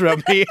City picture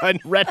of me on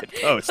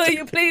Reddit post. Will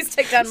you please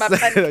take down my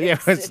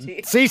Pancake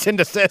City? Cease and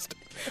desist,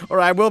 or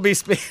I will be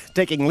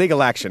taking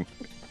legal action.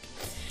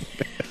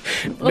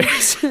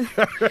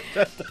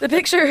 The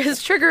picture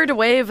has triggered a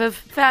wave of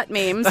fat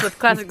memes with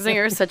classic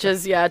singers such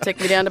as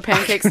Take Me Down to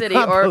Pancake City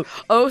or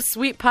Oh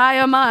Sweet Pie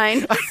of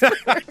Mine.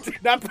 I do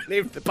not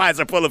believe the pies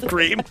are full of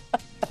cream.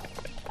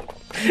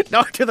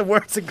 Nor do the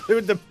words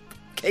include the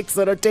cakes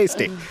that are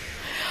tasty.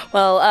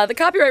 Well, the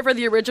copyright for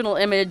the original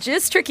image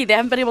is tricky. They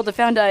haven't been able to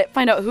find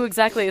out who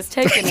exactly has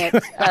taken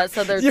it.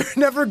 So You're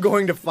never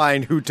going to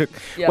find who took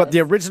the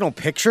original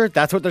picture.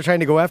 That's what they're trying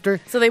to go after.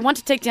 So they want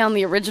to take down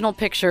the original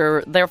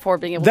picture, therefore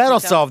being able.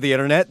 That'll to solve the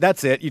internet.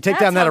 That's it. You take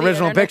down that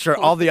original picture,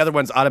 all the other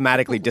ones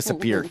automatically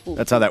disappear.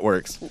 That's how that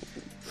works.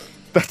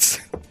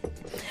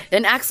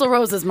 In Axl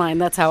Rose's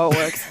mind, that's how it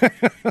works.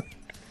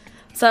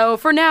 So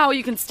for now,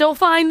 you can still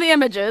find the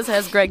images,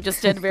 as Greg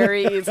just did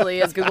very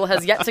easily, as Google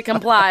has yet to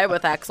comply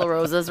with Axl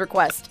Rose's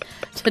request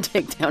to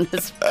take down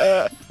his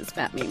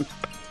fat meme.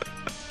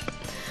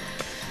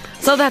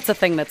 So that's a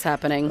thing that's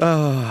happening.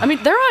 I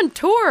mean, they're on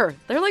tour.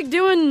 They're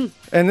doing...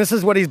 And this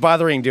is what he's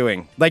bothering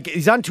doing.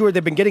 He's on tour.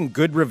 They've been getting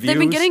good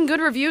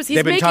reviews.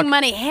 He's making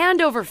money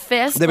hand over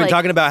fist. They've been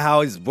talking about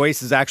how his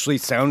voice is actually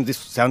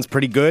sounds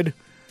pretty good.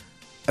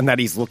 And that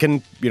he's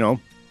looking,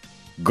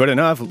 good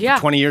enough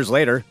 20 years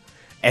later.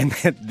 And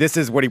this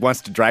is what he wants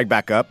to drag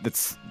back up.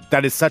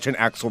 That is such an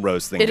Axl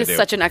Rose thing to do. It is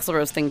such an Axl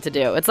Rose thing to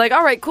do. It's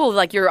all right, cool.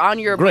 You're on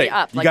your way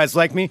up. You guys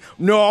like me?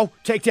 No.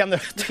 Take down the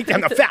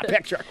fat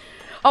picture.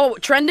 Oh,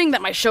 trending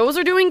that my shows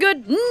are doing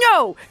good?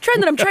 No.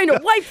 Trend that I'm trying to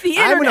wipe the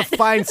internet. I'm going to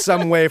find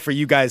some way for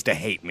you guys to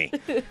hate me.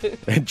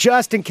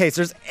 Just in case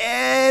there's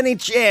any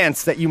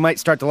chance that you might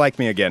start to like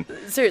me again.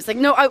 Seriously.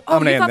 No. You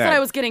thought that I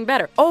was getting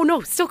better. Oh,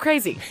 no. Still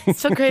crazy.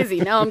 Still crazy.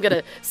 Now I'm going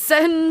to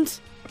send...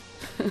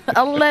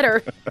 a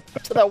letter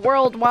to the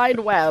World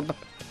Wide Web.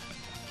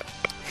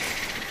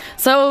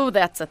 So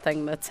that's a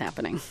thing that's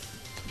happening.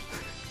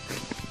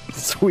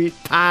 Sweet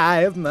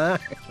pie of mine.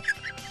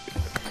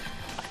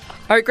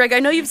 All right, Greg,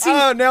 I know you've seen...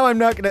 Oh, no, I'm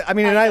not going to...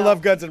 and I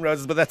love Guns N'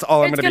 Roses, but that's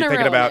all I'm going to be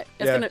thinking about.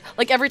 It's going to...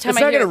 every time it's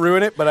not going to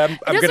ruin it, but I'm going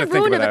to think about it. It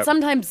doesn't ruin it, but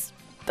sometimes,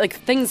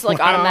 things,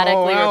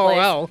 automatically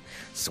replace.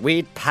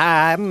 Sweet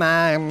pie of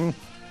mine.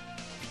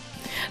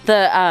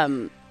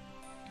 That's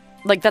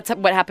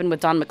what happened with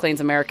Don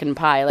McLean's American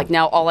Pie.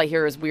 Now all I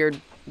hear is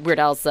Weird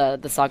Al's The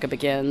Saga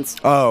Begins.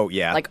 Oh,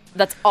 yeah.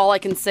 That's all I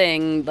can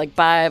sing.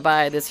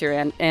 Bye, this here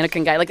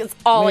Anakin guy. It's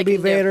all I can do.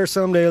 Maybe later,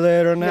 someday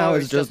later, now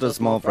it's just a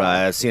small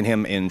fry. I've seen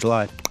him in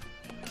July.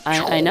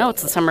 I know,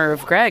 it's the summer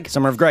of Greg.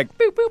 Summer of Greg.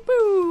 Boo, boo,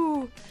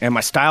 boo. And my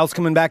style's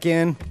coming back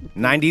in.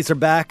 90s are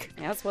back.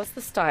 Yes, what's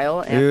the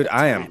style? Dude,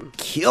 I am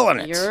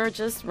killing it. You're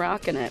just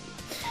rocking it.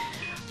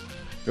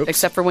 Oops.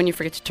 Except for when you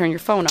forget to turn your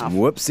phone off.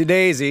 Whoopsie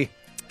daisy.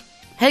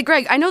 Hey,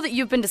 Greg, I know that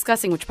you've been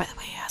discussing, which, by the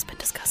way, has been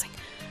discussing,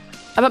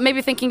 about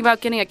maybe thinking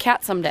about getting a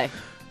cat someday.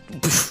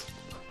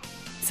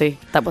 See,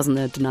 that wasn't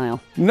a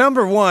denial.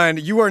 Number one,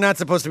 you are not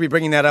supposed to be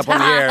bringing that up on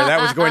the air. That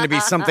was going to be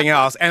something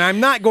else. And I'm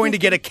not going to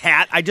get a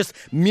cat. I just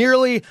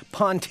merely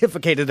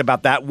pontificated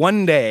about that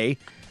one day.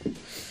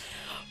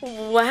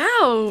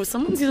 Wow,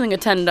 someone's using a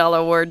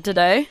 $10 word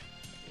today.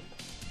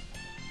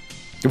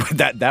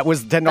 That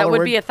was $10 word? That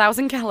would be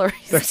 1,000 calories.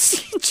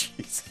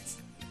 Jesus.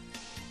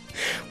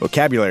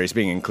 Vocabulary is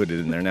being included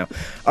in there now.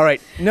 All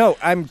right. No,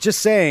 I'm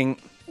just saying.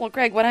 Well,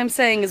 Greg, what I'm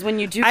saying is when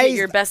you do get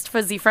your best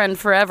fuzzy friend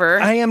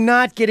forever. I am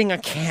not getting a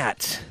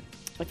cat.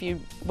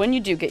 When you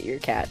do get your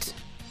cat,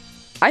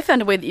 I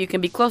found a way that you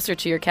can be closer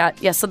to your cat.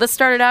 Yes, so this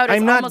started out as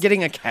I'm not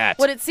getting a cat.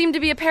 What it seemed to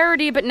be a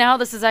parody, but now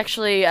this is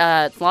actually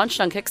it's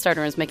launched on Kickstarter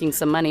and is making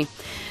some money.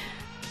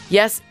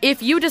 Yes,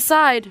 if you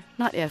decide,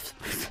 not if,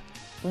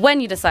 when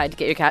you decide to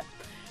get your cat,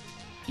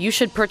 you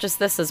should purchase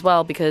this as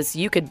well because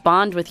you could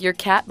bond with your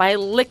cat by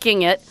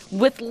licking it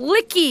with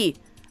Licki,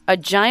 a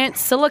giant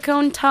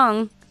silicone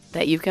tongue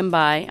that you can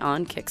buy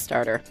on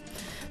Kickstarter.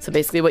 So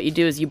basically what you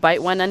do is you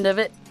bite one end of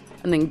it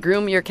and then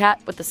groom your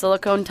cat with the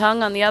silicone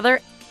tongue on the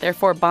other,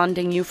 therefore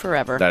bonding you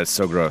forever. That is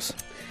so gross.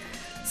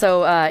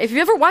 So if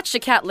you've ever watched a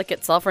cat lick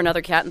itself or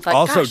another cat and thought,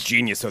 also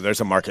genius, so there's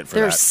a market for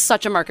that. There's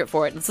such a market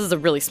for it. This is a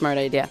really smart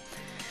idea.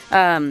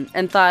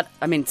 And thought,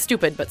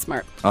 stupid but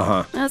smart.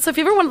 So if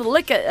you ever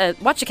wanted to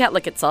watch a cat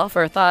lick itself,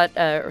 or thought,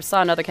 or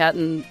saw another cat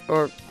and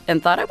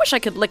thought, I wish I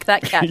could lick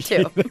that cat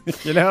too.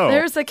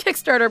 There's a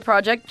Kickstarter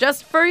project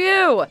just for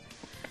you.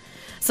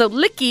 So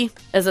Licki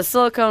is a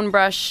silicone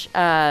brush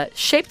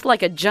shaped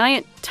like a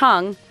giant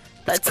tongue.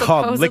 That's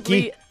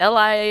supposedly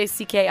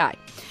Licki,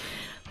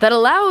 that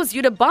allows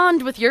you to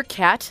bond with your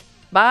cat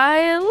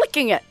by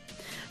licking it.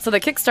 So the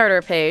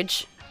Kickstarter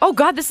page. Oh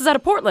God, this is out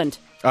of Portland.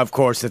 Of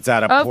course it's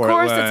out of Portland. Of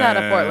course it's out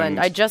of Portland.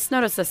 I just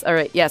noticed this. All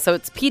right, yeah, so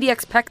it's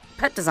PDX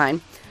Pet Design.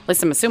 At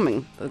least I'm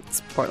assuming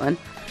it's Portland.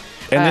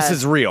 And this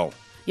is real.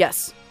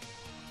 Yes.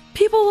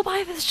 People will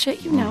buy this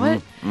shit. You know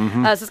it.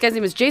 So this guy's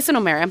name is Jason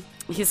O'Mara.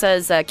 He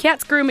says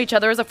cats groom each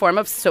other as a form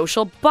of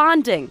social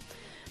bonding.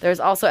 There's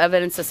also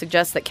evidence to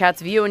suggest that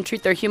cats view and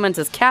treat their humans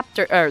as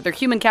their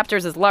human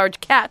captors as large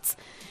cats.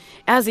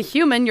 As a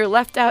human, you're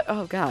left out.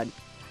 Oh God,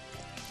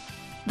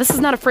 this is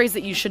not a phrase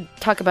that you should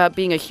talk about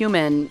being a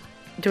human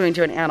doing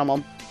to an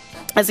animal.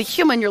 As a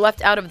human, you're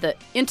left out of the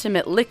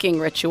intimate licking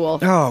ritual.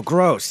 Oh,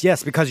 gross.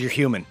 Yes, because you're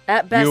human.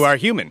 At best, you are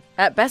human.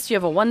 At best, you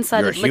have a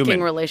one-sided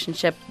licking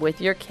relationship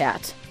with your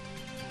cat.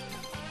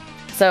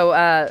 So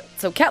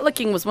cat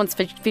licking was once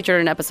featured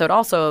in an episode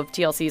also of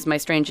TLC's My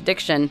Strange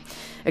Addiction,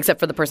 except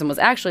for the person was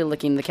actually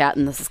licking the cat,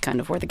 and this is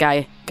kind of where the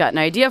guy got an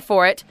idea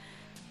for it.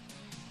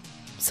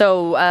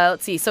 So,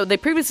 let's see. So they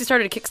previously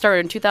started a Kickstarter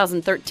in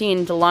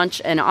 2013 to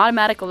launch an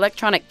automatic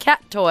electronic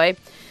cat toy.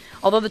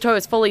 Although the toy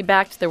was fully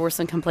backed, there were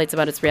some complaints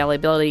about its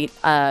reliability.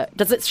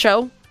 Does it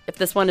show if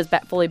this one is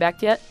fully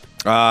backed yet?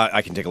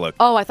 I can take a look.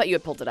 Oh, I thought you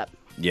had pulled it up.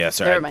 Yeah,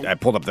 sorry. I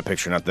pulled up the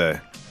picture, not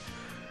the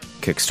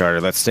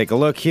Kickstarter. Let's take a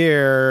look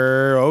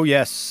here. Oh,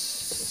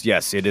 yes.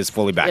 Yes, it is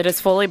fully backed. It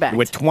is fully backed.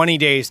 With 20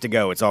 days to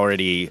go, it's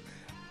already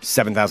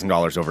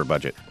 $7,000 over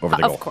budget, over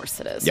the goal. Of course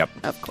it is. Yep.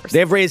 Of course.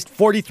 They've raised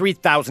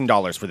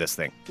 $43,000 for this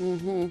thing.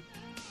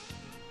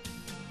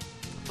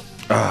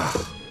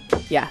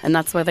 Yeah, and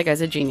that's why that guy's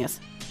a genius.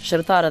 Should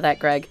have thought of that,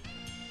 Greg.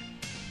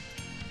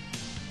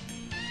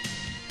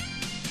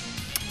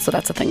 So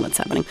that's a thing that's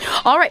happening.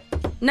 All right,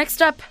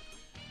 next up,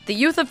 the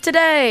youth of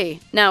today.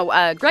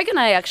 Now, Greg and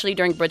I actually,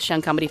 during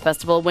Bridgetown Comedy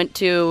Festival, went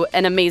to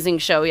an amazing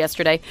show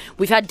yesterday.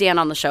 We've had Dan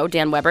on the show,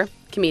 Dan Weber,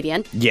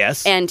 comedian.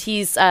 Yes. And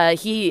he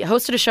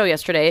hosted a show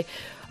yesterday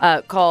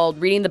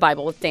called Reading the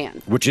Bible with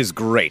Dan. Which is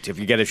great. If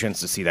you get a chance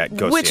to see that,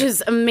 go see it. Which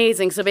is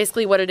amazing. So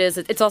basically what it is,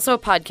 it's also a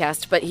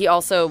podcast, but he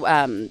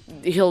also,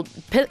 he'll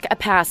pick a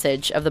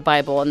passage of the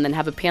Bible and then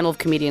have a panel of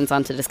comedians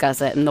on to discuss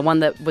it. And the one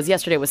that was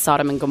yesterday was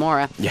Sodom and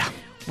Gomorrah. Yeah.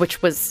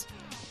 Which was,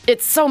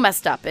 it's so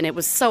messed up and it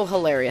was so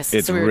hilarious.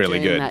 It's really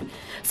good. That.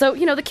 So,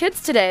 the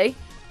kids today,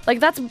 like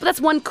that's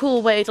one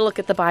cool way to look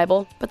at the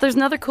Bible. But there's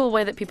another cool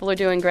way that people are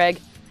doing,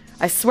 Greg.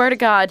 I swear to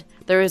God,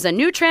 there is a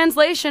new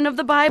translation of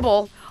the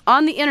Bible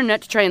on the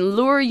internet to try and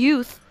lure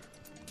youth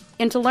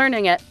into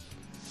learning it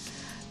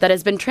that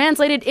has been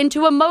translated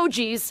into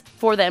emojis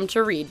for them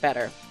to read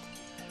better.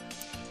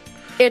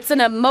 It's an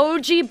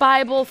emoji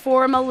Bible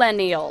for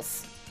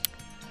millennials.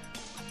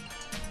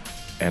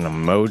 An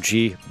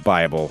emoji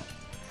Bible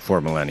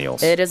for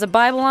millennials. It is a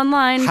Bible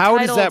online. How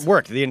does that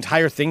work? The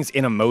entire thing's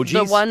in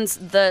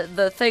emojis?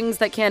 The things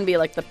that can be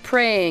like the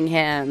praying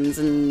hands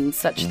and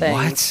such things.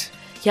 What?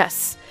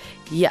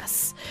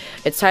 Yes.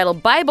 It's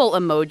titled Bible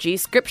Emoji,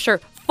 Scripture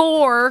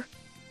for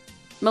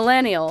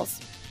Millennials.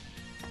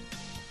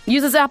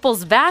 Uses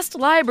Apple's vast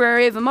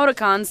library of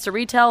emoticons to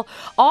retell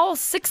all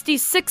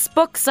 66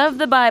 books of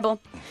the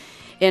Bible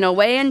in a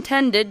way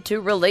intended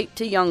to relate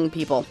to young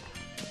people.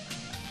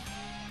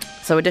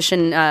 So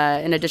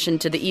in addition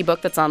to the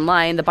ebook that's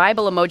online, the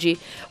Bible Emoji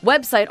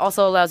website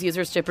also allows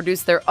users to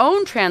produce their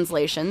own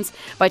translations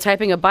by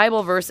typing a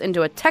Bible verse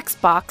into a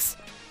text box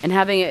and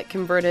having it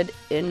converted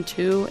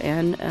into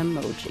an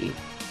emoji.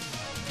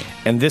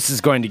 And this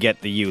is going to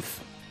get the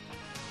youth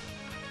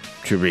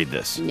to read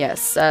this. Yes.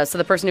 So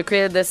the person who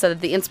created this said that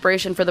the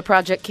inspiration for the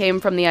project came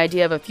from the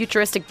idea of a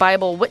futuristic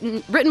Bible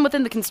written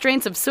within the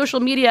constraints of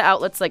social media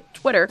outlets like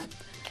Twitter.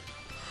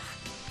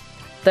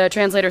 The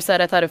translator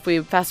said, I thought if we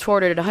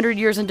fast-forwarded 100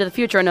 years into the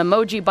future, an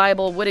emoji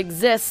Bible would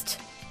exist.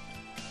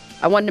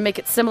 I wanted to make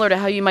it similar to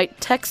how you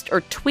might text or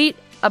tweet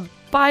a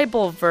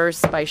Bible verse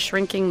by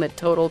shrinking the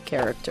total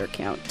character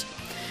count.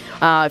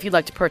 If you'd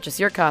like to purchase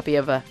your copy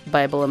of a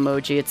Bible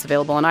Emoji, it's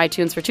available on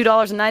iTunes for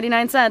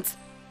 $2.99.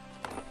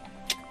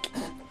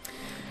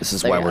 This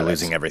is why we're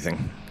losing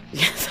everything.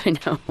 Yes, I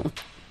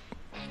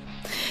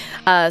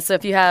know. So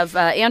if you have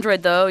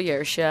Android, though,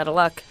 you're shit out of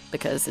luck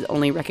because it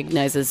only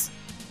recognizes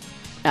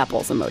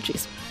Apple's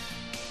emojis.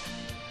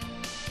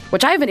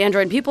 Which I have an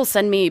Android. People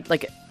send me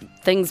like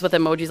things with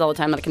emojis all the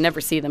time that I can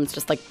never see them. It's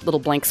just like little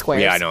blank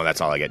squares. Yeah, I know.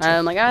 That's all I get.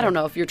 I'm like, I don't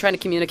know. If you're trying to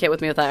communicate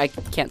with me with that, I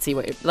can't see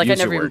what you're... Like, I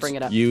never even bring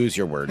it up. Use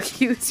your words.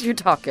 Use your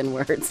talking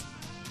words.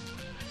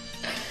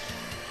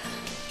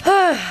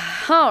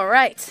 All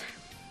right.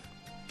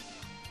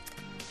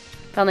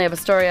 Finally, I have a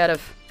story out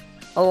of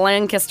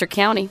Lancaster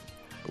County.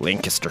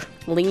 Lancaster.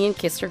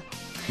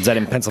 Is that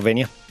in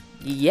Pennsylvania?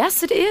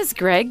 Yes, it is,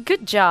 Greg.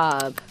 Good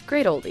job.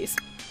 Great oldies.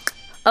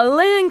 A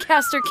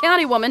Lancaster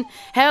County woman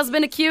has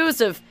been accused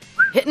of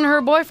hitting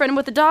her boyfriend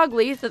with a dog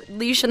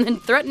leash and then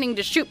threatening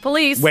to shoot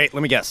police. Wait,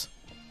 let me guess.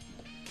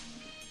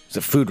 Is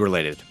it food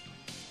related?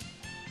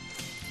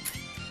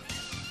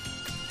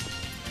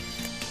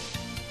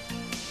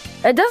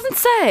 It doesn't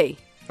say.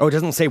 Oh, it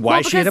doesn't say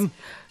why she hit him?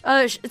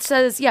 It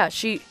says,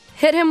 she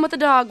hit him with a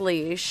dog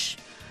leash,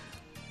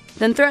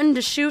 then threatened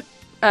to shoot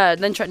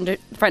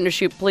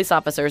police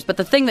officers. But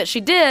the thing that she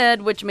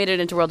did, which made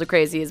it into World of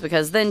Crazy, is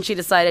because then she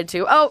decided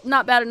to,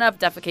 not bad enough,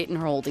 defecate in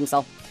her holding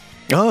cell.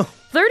 Oh.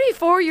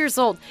 34 years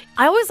old.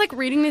 I always like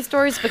reading these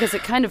stories because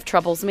it kind of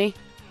troubles me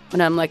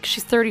when I'm like,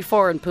 she's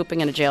 34 and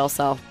pooping in a jail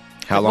cell.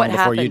 How long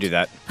before you do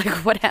that?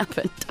 Like, what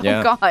happened? Yeah.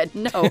 Oh, God,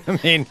 no. I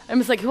mean... I'm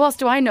just like, who else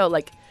do I know?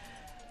 Like,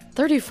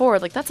 34,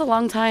 like, that's a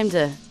long time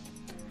to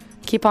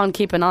keep on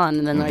keeping on.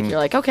 And then, like, you're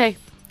like, okay,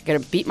 I gotta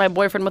beat my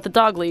boyfriend with a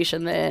dog leash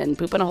and then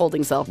poop in a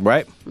holding cell.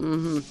 Right.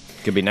 Mm-hmm.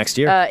 Could be next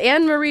year.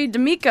 Anne-Marie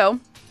D'Amico.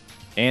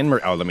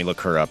 Let me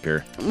look her up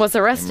here. Was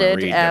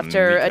arrested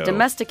after a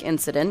domestic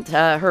incident.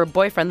 Her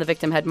boyfriend, the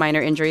victim, had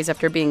minor injuries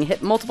after being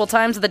hit multiple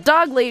times with a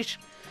dog leash.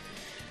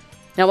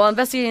 Now, while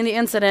investigating the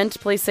incident,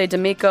 police say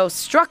D'Amico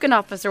struck an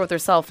officer with her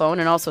cell phone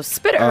and also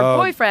spit at her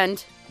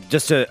boyfriend.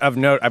 Just of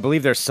note, I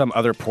believe there's some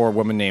other poor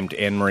woman named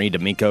Anne-Marie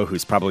D'Amico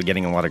who's probably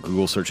getting a lot of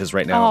Google searches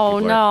right now. Oh,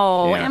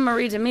 no.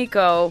 Anne-Marie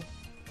D'Amico.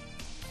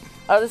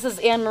 Oh, this is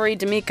Anne-Marie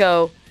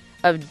D'Amico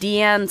of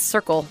Deanne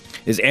Circle.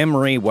 Is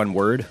Anne-Marie one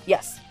word?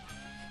 Yes.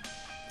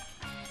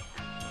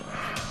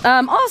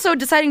 Also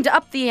deciding to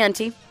up the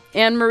ante,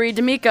 Anne-Marie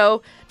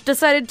D'Amico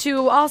decided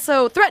to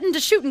also threaten to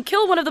shoot and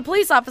kill one of the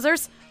police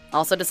officers.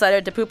 Also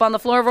decided to poop on the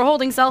floor of her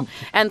holding cell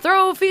and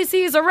throw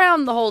feces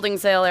around the holding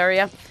cell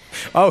area.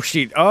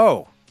 She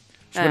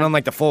went on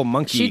like the full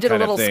monkey She did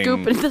kind a little of thing.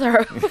 scoop into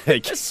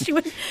her. She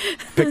would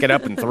pick it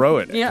up and throw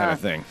it kind of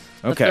thing.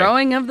 Okay. The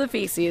throwing of the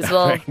feces.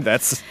 Well,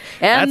 that's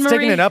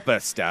taking it up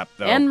a step,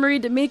 though. Anne-Marie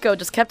D'Amico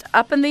just kept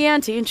upping the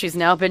ante, and she's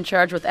now been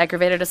charged with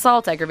aggravated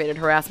assault, aggravated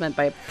harassment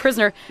by a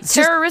prisoner,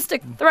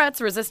 terroristic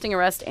threats, resisting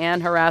arrest,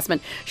 and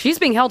harassment. She's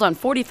being held on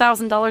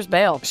 $40,000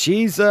 bail.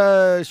 She's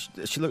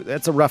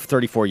that's a rough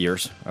 34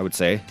 years, I would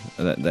say,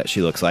 that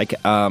she looks like.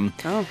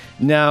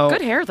 Now,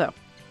 good hair though.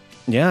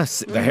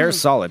 Yes, the hair is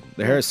solid.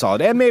 The hair is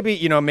solid, and maybe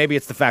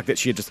it's the fact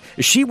that is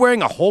she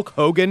wearing a Hulk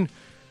Hogan?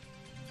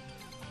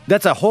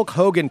 That's a Hulk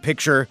Hogan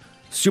picture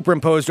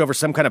superimposed over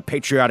some kind of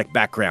patriotic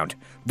background.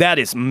 That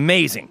is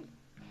amazing.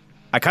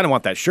 I kind of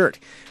want that shirt,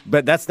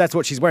 but that's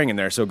what she's wearing in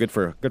there. So good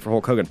for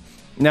Hulk Hogan.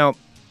 Now,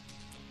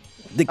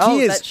 the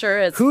key is, that sure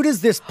is, who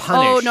does this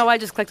punish? Oh no, I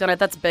just clicked on it.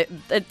 That's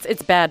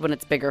it's bad when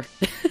it's bigger.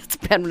 It's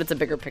bad when it's a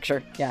bigger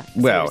picture. Yeah.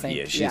 Well,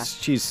 yeah,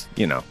 she's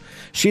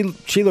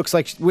she looks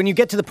like when you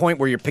get to the point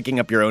where you're picking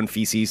up your own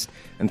feces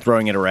and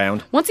throwing it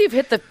around. Once you've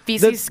hit the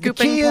feces scooping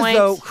point, the key point, is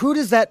though, who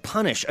does that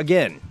punish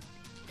again?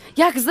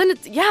 Yeah, because then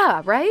it's,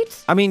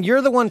 right? I mean,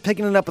 you're the one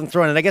picking it up and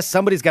throwing it. I guess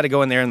somebody's got to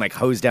go in there and, like,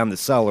 hose down the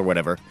cell or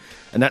whatever.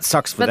 And that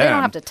sucks for them. But they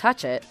don't have to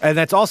touch it. And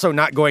that's also it's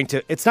not going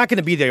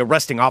to be the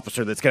arresting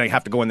officer that's going to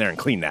have to go in there and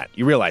clean that.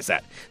 You realize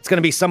that. It's going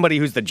to be somebody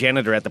who's the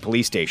janitor at the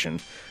police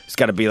station. It's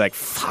got to be like,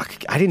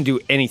 fuck, I didn't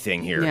do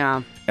anything here.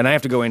 Yeah. And I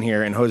have to go in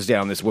here and hose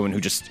down this woman who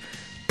just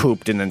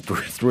pooped and then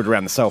threw it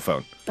around the cell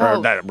phone. Or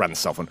not around the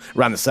cell phone,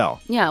 around the cell.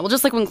 Yeah, well,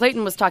 just like when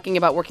Clayton was talking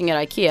about working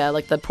at IKEA,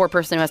 like the poor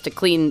person who has to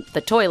clean the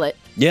toilet.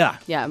 Yeah.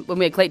 Yeah, when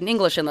we had Clayton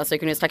English in last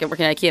week when he was talking about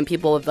working at IKEA and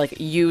people have, like,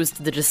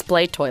 used the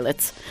display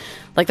toilets.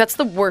 Like, that's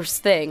the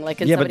worst thing. Like,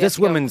 yeah, but this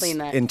woman's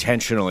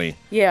intentionally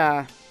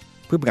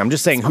pooping. I'm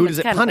just saying, who does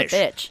it punish?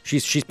 Bitch.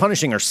 She's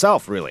punishing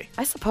herself, really.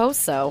 I suppose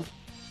so.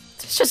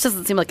 She just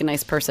doesn't seem like a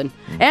nice person.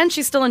 And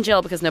she's still in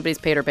jail because nobody's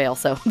paid her bail,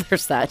 so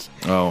there's that.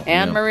 Oh,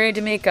 Anne-Marie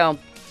D'Amico.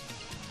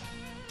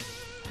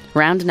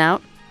 Rounding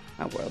out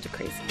our world of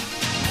crazy.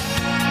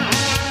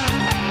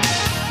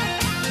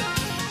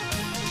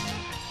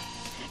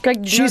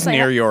 Greg, she's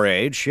near your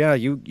age. Yeah,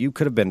 you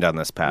could have been down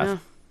this path. Yeah.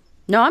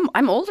 No,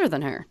 I'm older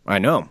than her. I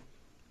know.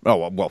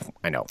 Oh, well,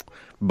 I know.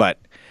 But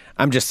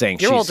I'm just saying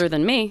you're older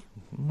than me.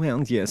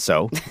 Well, yeah,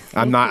 so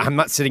I'm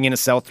not sitting in a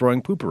cell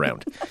throwing poop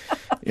around.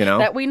 You know?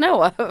 That we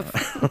know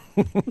of.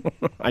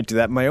 I do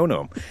that in my own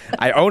home.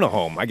 I own a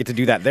home. I get to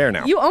do that there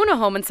now. You own a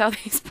home in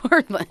Southeast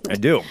Portland. I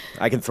do.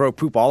 I can throw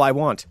poop all I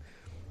want.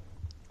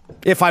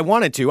 If I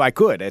wanted to, I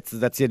could.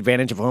 That's the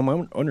advantage of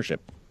home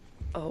ownership.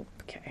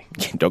 Okay.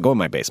 Don't go in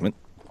my basement.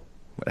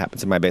 What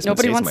happens in my basement?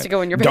 Nobody wants to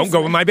go in your basement.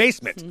 Don't go in my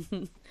basement.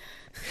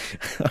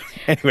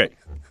 Anyway.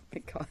 Oh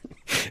my God.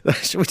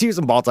 Should we do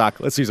some ball talk?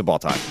 Let's do some ball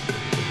talk.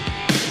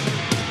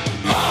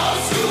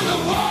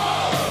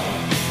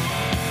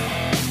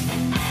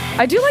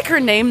 I do like her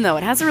name, though.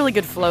 It has a really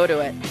good flow to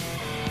it.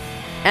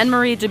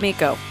 Anne-Marie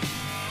D'Amico.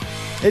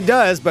 It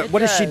does, but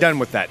what has she done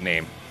with that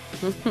name?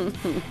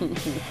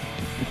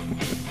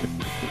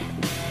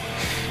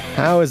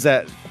 How has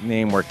that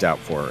name worked out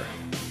for her?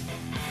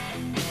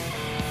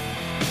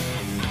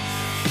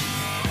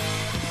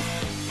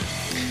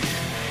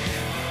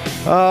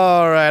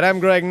 All right, I'm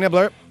Greg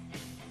Nibbler.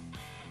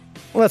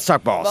 Let's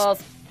talk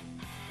balls.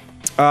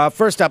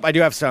 First up, I do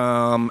have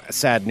some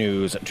sad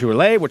news to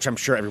relay, which I'm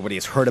sure everybody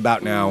has heard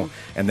about now,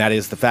 and that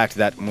is the fact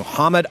that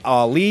Muhammad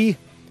Ali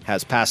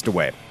has passed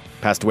away.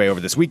 Passed away over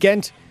this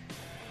weekend.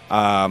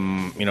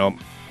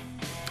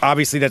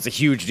 Obviously that's a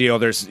huge deal.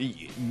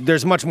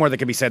 There's much more that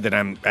can be said that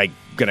I'm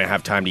gonna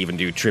have time to even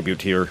do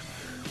tribute here,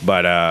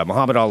 but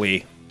Muhammad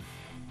Ali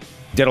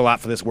did a lot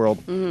for this world.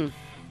 Mm-hmm.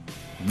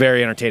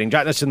 Very entertaining,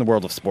 not just in the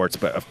world of sports,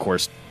 but of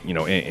course,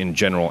 in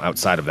general,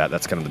 outside of that,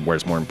 that's kind of where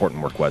his more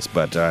important work was.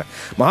 But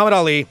Muhammad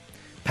Ali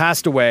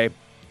passed away.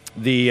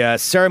 The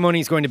ceremony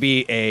is going to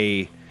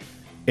be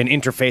an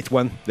interfaith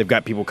one. They've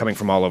got people coming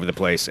from all over the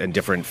place, and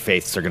different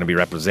faiths are going to be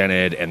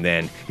represented. And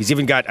then he's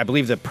even got, I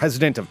believe, the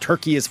president of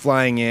Turkey is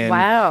flying in.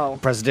 Wow.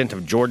 The president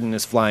of Jordan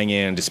is flying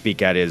in to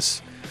speak at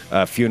his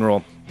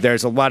funeral.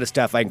 There's a lot of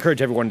stuff. I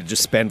encourage everyone to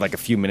just spend like a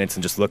few minutes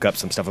and just look up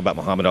some stuff about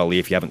Muhammad Ali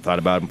if you haven't thought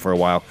about him for a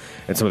while,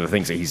 and some of the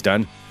things that he's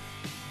done.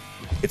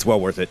 It's well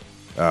worth it.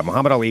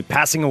 Muhammad Ali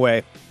passing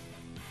away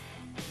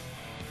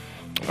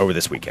over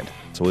this weekend.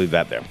 So we'll leave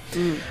that there.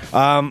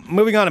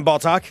 Moving on in ball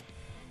talk.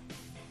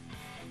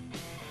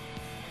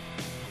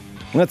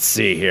 Let's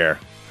see here.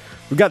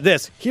 We've got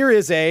this. Here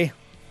is a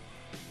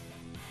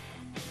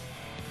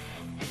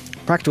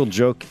practical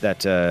joke that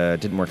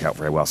didn't work out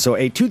very well. So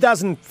a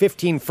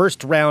 2015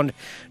 first-round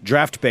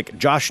draft pick,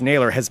 Josh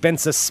Naylor, has been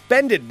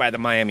suspended by the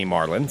Miami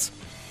Marlins.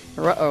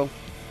 Uh-oh.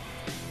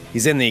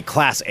 He's in the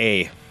Class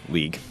A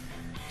league,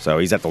 so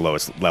he's at the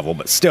lowest level,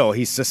 but still,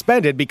 he's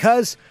suspended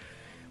because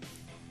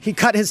he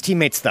cut his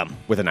teammate's thumb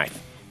with a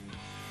knife.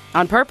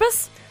 On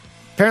purpose?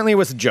 Apparently it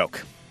was a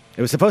joke.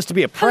 It was supposed to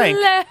be a prank.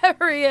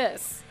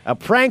 Hilarious. A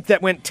prank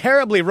that went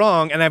terribly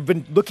wrong, and I've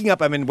been looking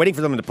up, I've been waiting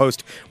for them to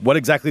post what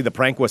exactly the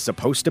prank was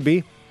supposed to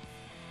be.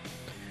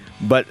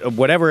 But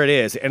whatever it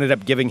is, it ended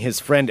up giving his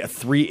friend a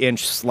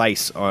 3-inch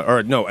slice,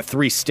 a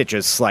 3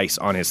 stitches slice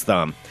on his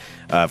thumb.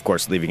 Of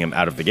course, leaving him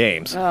out of the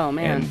games. Oh,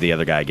 man. And the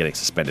other guy getting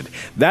suspended.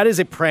 That is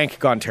a prank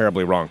gone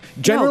terribly wrong.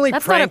 Generally, no,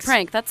 that's pranks, not a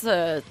prank. That's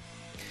a...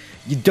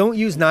 You don't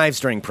use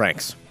knives during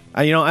pranks.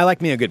 I like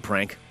me a good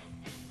prank.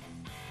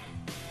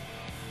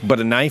 But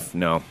a knife?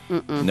 No.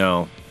 Mm-mm.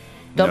 No.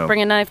 Don't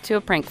bring a knife to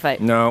a prank fight.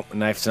 No, a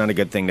knife's not a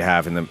good thing to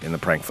have in the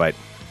prank fight.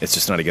 It's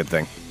just not a good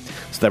thing.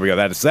 So there we go.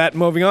 That is that.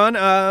 Moving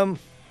on.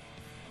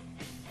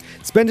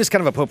 It's been just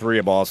kind of a potpourri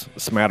of balls, a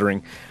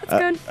smattering.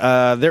 That's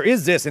good. There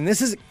is this, and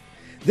this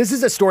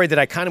is a story that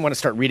I kind of want to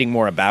start reading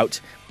more about.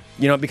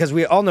 Because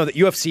we all know that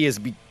UFC is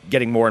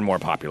getting more and more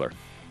popular.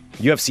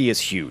 UFC is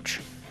huge.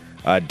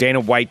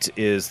 Dana White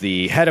is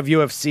the head of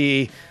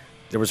UFC.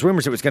 There was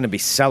rumors it was going to be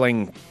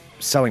selling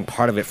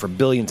part of it for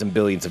billions and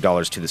billions of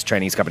dollars to this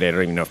Chinese company. I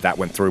don't even know if that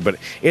went through, but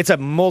it's a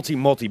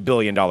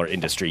multi-billion dollar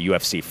industry,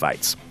 UFC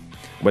fights,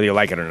 whether you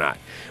like it or not.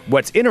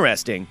 What's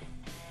interesting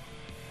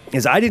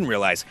is I didn't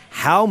realize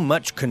how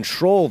much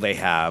control they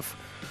have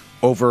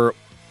over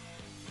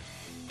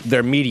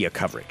their media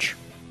coverage,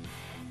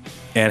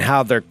 and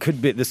how there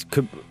could be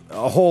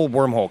a whole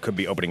wormhole could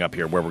be opening up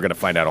here where we're going to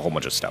find out a whole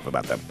bunch of stuff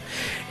about them.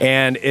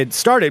 And it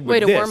started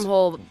with this. Wait, a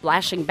wormhole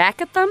lashing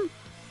back at them?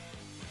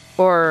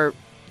 Or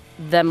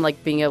them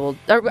being able...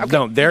 Okay,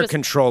 no, they're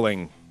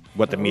controlling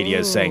what the media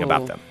is saying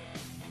about them.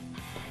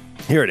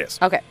 Here it is.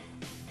 Okay.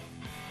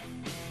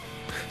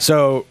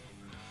 So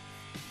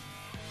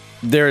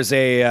there's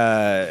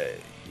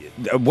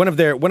one of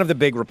the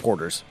big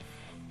reporters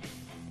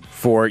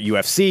for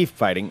UFC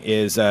fighting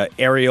is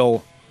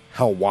Ariel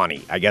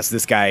Helwani. I guess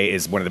this guy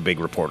is one of the big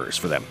reporters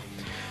for them.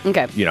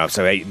 Okay.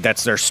 So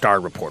that's their star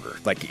reporter.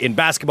 Like in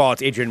basketball,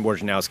 it's Adrian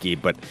Wojnarowski,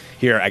 but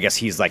here I guess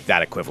he's like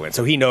that equivalent.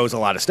 So he knows a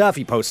lot of stuff.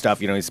 He posts stuff.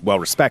 He's well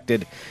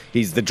respected.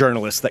 He's the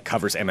journalist that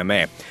covers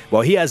MMA.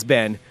 Well, he has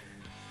been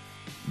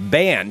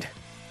banned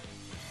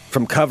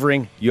from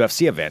covering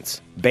UFC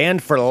events.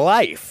 Banned for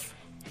life.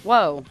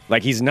 Whoa.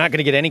 Like he's not going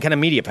to get any kind of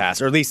media pass,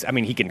 or at least,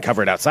 he can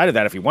cover it outside of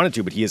that if he wanted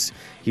to, but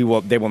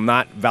they will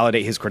not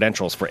validate his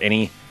credentials for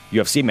any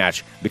UFC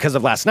match because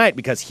of last night,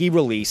 because he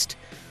released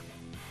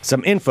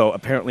some info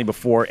apparently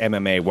before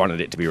MMA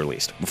wanted it to be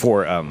released,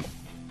 before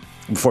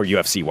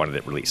UFC wanted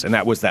it released. And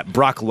that was that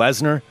Brock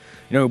Lesnar,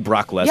 you know who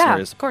Brock Lesnar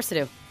is? Yeah, of course I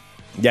do.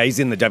 Yeah, he's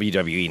in the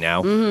WWE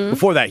now. Mm-hmm.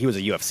 Before that, he was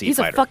a UFC fighter. He's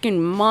a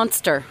fucking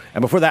monster.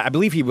 And before that, I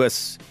believe he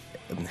was,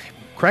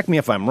 correct me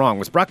if I'm wrong,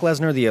 was Brock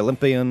Lesnar the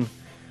Olympian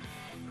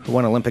who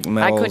won Olympic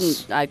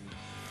medals? I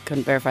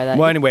couldn't verify that.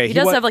 Well, anyway. He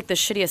does have the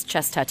shittiest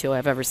chest tattoo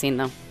I've ever seen,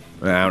 though.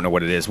 I don't know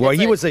what it is. Well,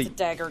 it's a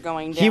dagger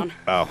going down.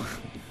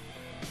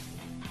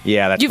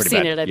 Yeah, that's You've pretty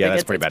bad. You've seen it, I think.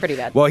 That's it's pretty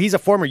bad. Well, he's a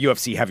former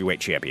UFC heavyweight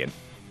champion.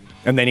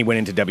 And then he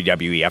went into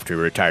WWE after he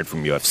retired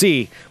from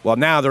UFC. Well,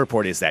 now the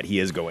report is that he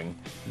is going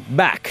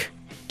back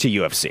to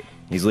UFC.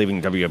 He's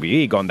leaving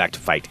WWE, going back to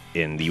fight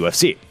in the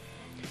UFC.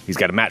 He's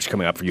got a match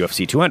coming up for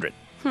UFC 200.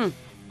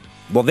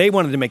 Well, they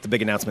wanted to make the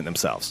big announcement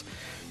themselves.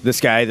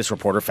 This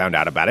reporter found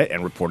out about it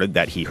and reported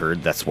that he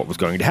heard that's what was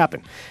going to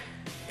happen.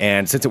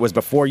 And since it was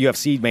before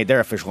UFC made their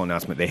official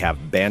announcement, they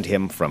have banned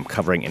him from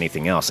covering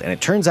anything else. And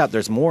it turns out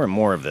there's more and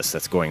more of this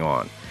that's going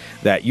on.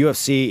 That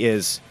UFC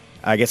has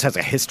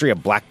a history of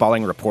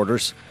blackballing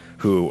reporters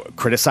who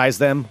criticize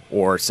them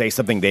or say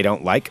something they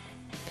don't like.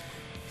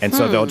 And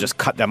so they'll just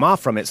cut them off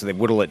from it, so they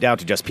whittle it down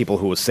to just people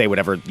who will say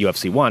whatever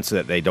UFC wants so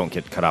that they don't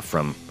get cut off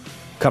from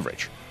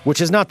coverage. Which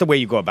is not the way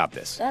you go about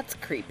this. That's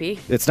creepy.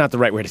 It's not the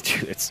right way to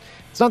do it.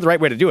 It's not the right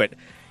way to do it.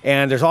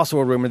 And there's also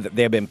a rumor that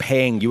they have been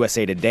paying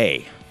USA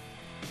Today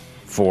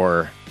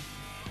for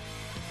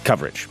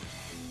coverage.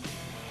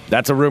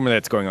 That's a rumor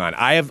that's going on.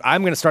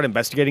 I'm going to start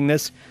investigating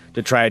this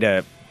to try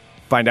to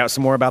find out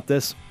some more about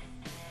this.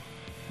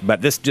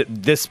 But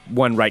this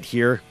one right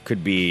here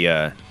could be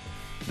the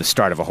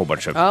start of a whole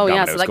bunch of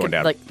dominoes so that going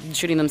could, down.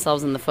 shooting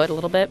themselves in the foot a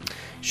little bit.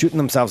 Shooting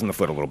themselves in the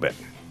foot a little bit.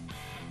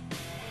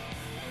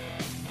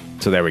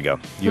 So there we go.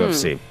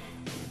 UFC.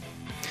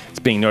 It's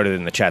being noted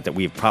in the chat that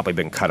we've probably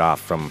been cut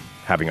off from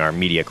having our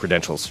media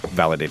credentials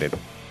validated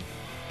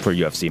for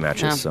UFC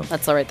matches. No, so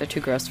that's all right. They're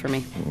too gross for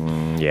me.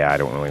 Yeah, I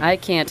don't really. I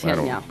can't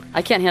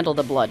handle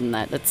the blood in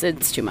that.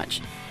 It's too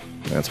much.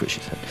 That's what she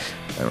said.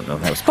 I don't know.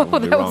 That was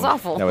that was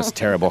awful. That was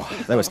terrible.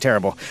 That was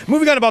terrible.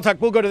 Moving on to Ball Talk,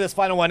 we'll go to this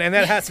final one, and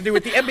that has to do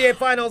with the NBA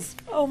Finals.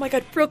 Oh my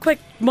God! Real quick,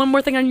 one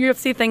more thing on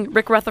UFC thing.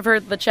 Rick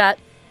Rutherford, the chat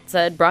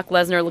said Brock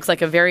Lesnar looks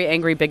like a very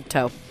angry big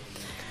toe.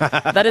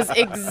 That is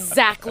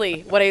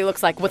exactly what he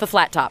looks like with a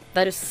flat top.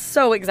 That is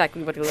so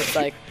exactly what he looks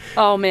like.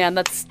 Oh man,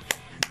 that's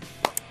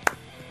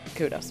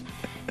kudos.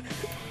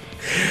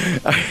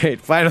 All right,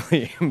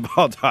 finally,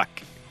 Ball Talk.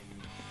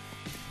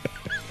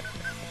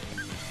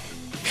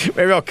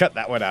 Maybe I'll cut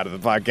that one out of the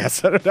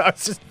podcast. I don't know. I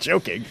was just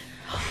joking.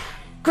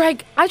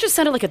 Greg, I just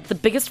sounded like the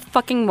biggest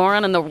fucking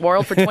moron in the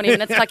world for 20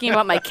 minutes talking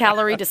about my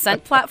calorie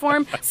descent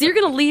platform. So you're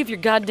going to leave your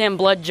goddamn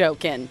blood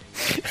joke in.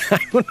 I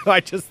don't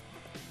know.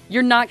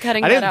 You're not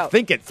cutting that out. I didn't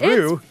think it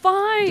through. It's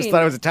fine. I just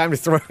thought it was a time to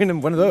throw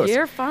in one of those.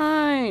 You're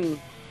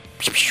fine.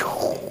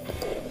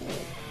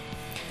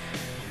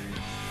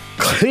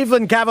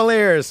 Cleveland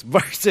Cavaliers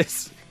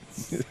versus...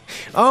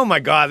 Oh my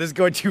God, this is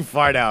going too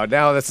far now.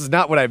 Now, this is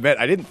not what I meant.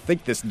 I didn't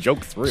think this joke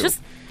through.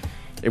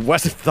 It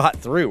wasn't thought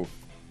through.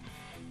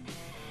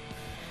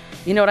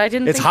 You know what I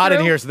didn't think through? It's hot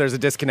in here, so there's a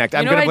disconnect.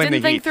 I'm going to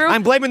blame the heat.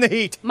 I'm blaming the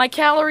heat. My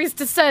calories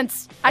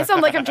descent. I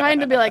sound like I'm trying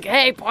to be like,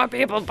 hey, poor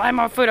people, buy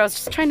more food. I was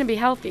just trying to be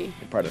healthy.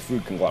 You're part of the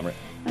food conglomerate.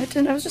 I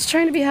was just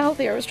trying to be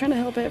healthy. I was trying to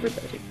help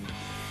everybody.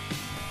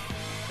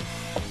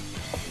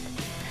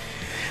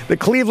 The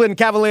Cleveland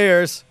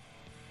Cavaliers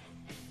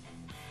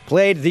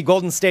played the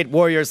Golden State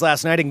Warriors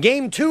last night in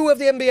Game 2 of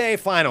the NBA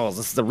Finals.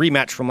 This is the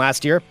rematch from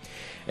last year.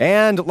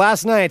 And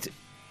last night,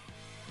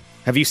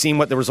 have you seen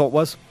what the result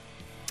was?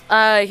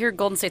 I hear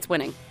Golden State's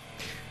winning.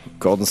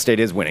 Golden State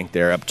is winning.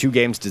 They're up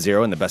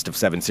 2-0 in the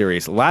best-of-7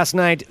 series. Last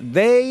night,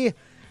 they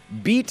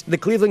beat the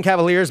Cleveland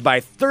Cavaliers by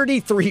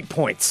 33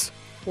 points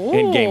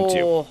in Game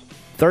 2.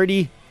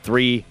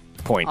 33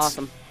 points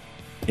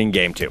in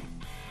Game 2.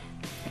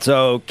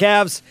 So,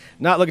 Cavs,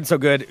 not looking so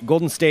good.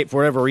 Golden State, for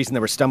whatever reason, they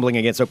were stumbling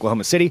against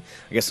Oklahoma City.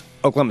 I guess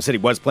Oklahoma City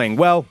was playing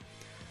well.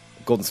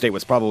 Golden State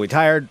was probably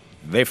tired.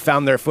 They've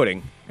found their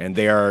footing, and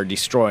they are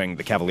destroying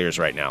the Cavaliers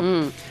right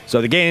now.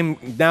 So the game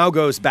now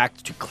goes back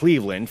to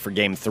Cleveland for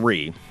Game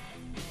 3.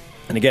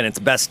 And again, it's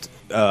best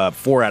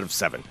 4 out of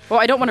 7. Well,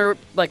 I don't want to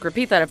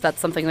repeat that if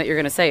that's something that you're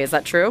going to say. Is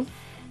that true?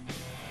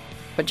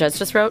 What Jez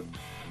just wrote?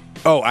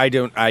 Oh, I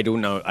don't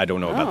know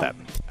about that.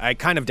 I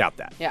kind of doubt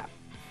that. Yeah.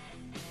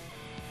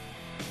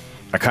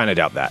 I kind of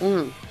doubt that.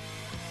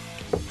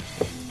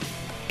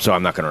 So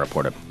I'm not going to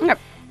report it. Yep.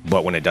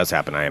 But when it does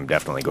happen, I am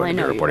definitely going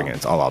to be reporting it.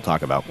 It's all I'll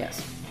talk about.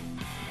 Yes.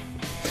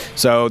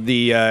 So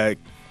the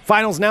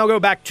finals now go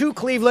back to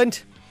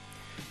Cleveland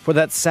for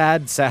that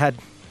sad, sad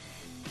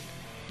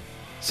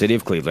city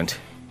of Cleveland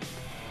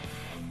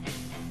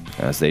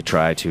as they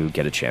try to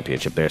get a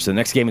championship there. So the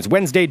next game is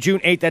Wednesday,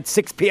 June 8th at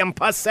 6 p.m.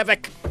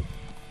 Pacific.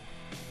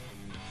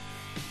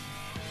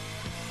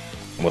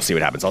 We'll see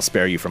what happens. I'll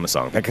spare you from a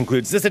song. That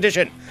concludes this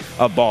edition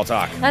of Ball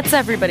Talk. That's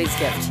everybody's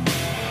gift.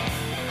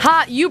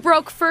 Ha! You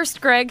broke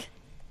first, Greg.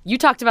 You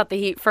talked about the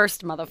heat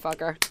first,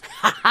 motherfucker.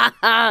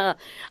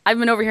 I've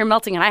been over here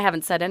melting and I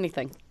haven't said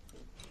anything.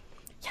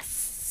 Yes,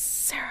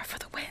 Sarah for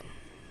the win.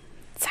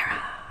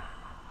 Sarah.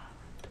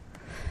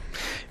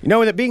 You know,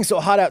 with it being so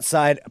hot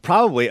outside,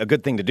 probably a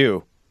good thing to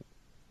do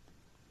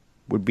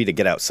would be to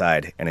get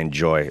outside and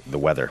enjoy the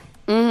weather.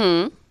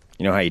 Mm-hmm.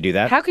 You know how you do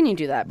that? How can you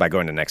do that? By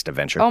going to Next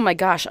Adventure. Oh my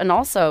gosh. And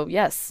also,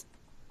 yes,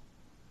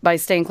 by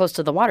staying close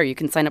to the water, you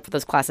can sign up for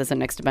those classes at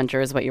Next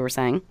Adventure is what you were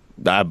saying.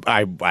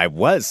 I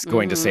was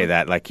going to say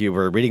that like you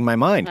were reading my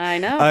mind. I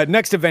know.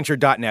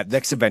 Nextadventure.net.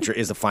 Next Adventure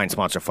is a fine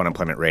sponsor of Fun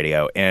Employment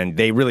Radio, and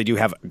they really do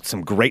have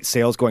some great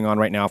sales going on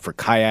right now for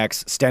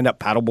kayaks, stand-up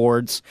paddle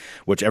boards,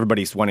 which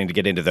everybody's wanting to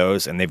get into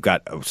those, and they've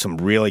got some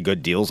really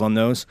good deals on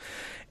those.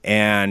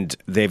 And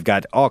they've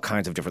got all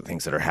kinds of different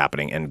things that are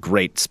happening and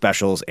great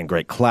specials and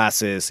great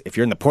classes. If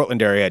you're in the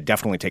Portland area,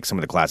 definitely take some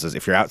of the classes.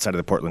 If you're outside of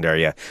the Portland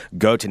area,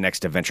 go to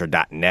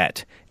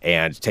nextadventure.net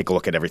and take a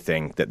look at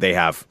everything that they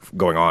have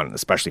going on,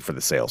 especially for the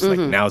sales. Like,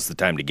 now's the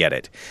time to get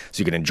it so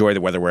you can enjoy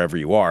the weather wherever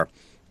you are.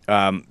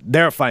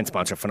 They're a fine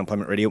sponsor of Fun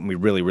Employment Radio, and we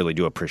really, really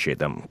do appreciate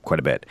them quite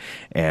a bit.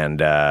 And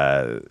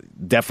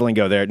definitely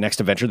go there. Next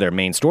Adventure, their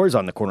main store is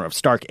on the corner of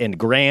Stark and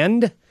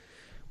Grand,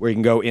 where you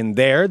can go in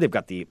there. They've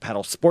got the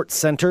Paddle Sports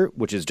Center,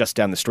 which is just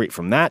down the street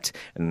from that.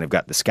 And they've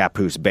got the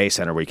Scappoose Bay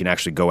Center, where you can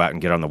actually go out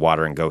and get on the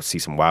water and go see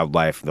some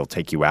wildlife. They'll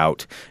take you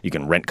out. You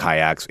can rent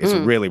kayaks. It's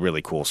really,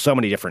 really cool. So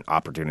many different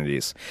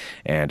opportunities.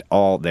 And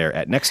all there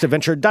at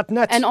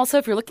nextadventure.net. And also,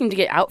 if you're looking to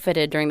get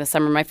outfitted during the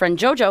summer, my friend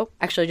JoJo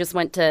actually just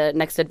went to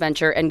Next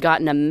Adventure and got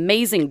an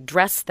amazing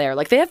dress there.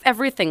 Like, they have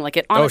everything. Like,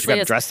 it honestly she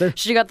got a dress there?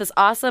 She got this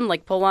awesome,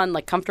 like, pull-on,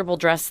 like, comfortable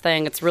dress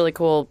thing. It's really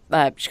cool.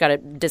 She got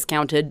it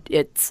discounted.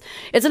 It's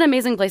an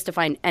amazing place to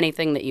find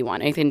anything that you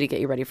want, anything to get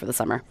you ready for the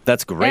summer.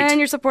 That's great. And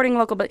you're supporting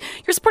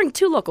you're supporting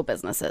 2 local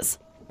businesses.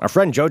 Our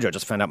friend JoJo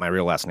just found out my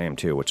real last name,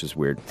 too, which is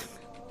weird.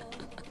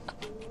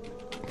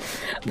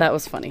 That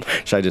was funny.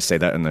 Should I just say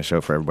that in the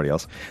show for everybody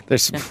else?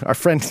 There's our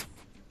friend.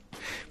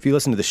 If you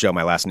listen to the show,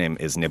 my last name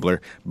is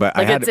Nibbler, but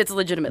it's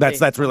legitimately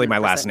that's really my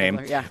last name.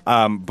 Nibbler,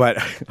 yeah.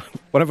 But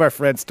one of our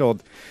friends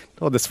told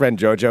this friend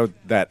Jojo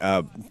that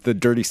the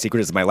dirty secret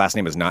is my last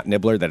name is not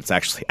Nibbler. That it's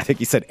actually, I think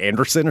he said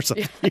Anderson or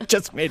something. Yeah. He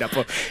just made up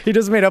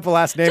a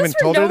last name and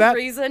told her that.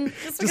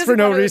 Just for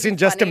no reason,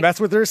 just to mess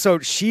with her. So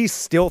she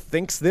still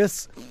thinks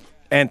this.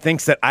 And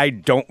thinks that I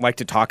don't like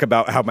to talk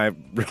about how my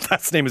real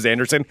last name is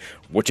Anderson,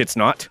 which it's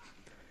not.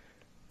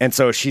 And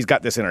so she's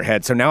got this in her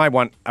head. So now I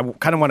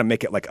kind of want to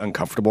make it like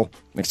uncomfortable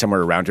next time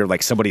we're around here.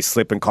 Like somebody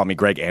slip and call me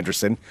Greg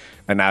Anderson,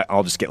 and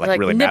I'll just get like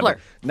really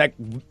Nibbler. mad.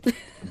 Like,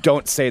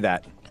 don't say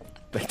that.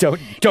 Like, don't call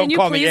me Anderson. Can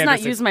you please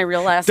not use my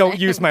real last name? Don't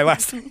use my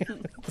last name.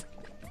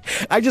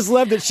 I just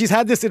love that she's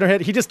had this in her head.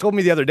 He just told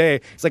me the other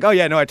day. He's like, oh,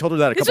 yeah, no, I told her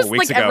that a couple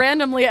weeks ago. Just like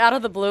randomly out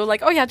of the blue,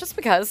 like, oh, yeah, just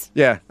because.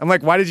 Yeah. I'm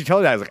like, why did you tell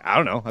her that? I was like, I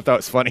don't know. I thought it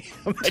was funny.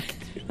 I'm like,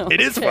 it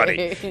is funny.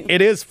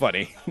 It is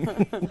funny.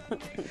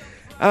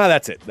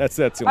 That's it. That's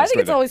the only story. I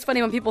think it's always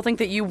funny when people think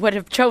that you would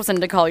have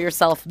chosen to call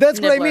yourself That's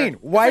Nibbler.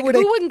 what I mean.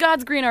 Who in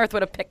God's green earth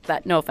would have picked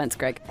that? No offense,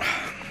 Greg.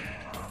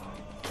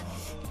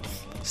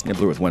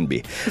 Nibbler with one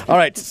B. All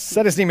right,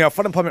 send us an email,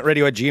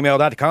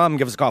 funemploymentradio@gmail.com.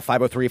 Give us a call,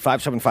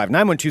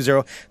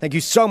 503-575-9120. Thank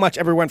you so much,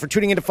 everyone, for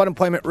tuning into Fun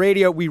Employment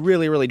Radio. We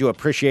really, really do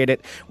appreciate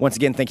it. Once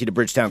again, thank you to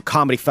Bridgetown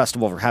Comedy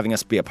Festival for having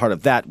us be a part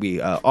of that.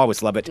 We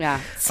always love it. Yeah,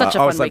 such a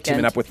fun always love weekend.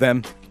 teaming up with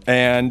them.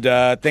 And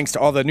thanks to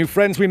all the new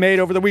friends we made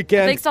over the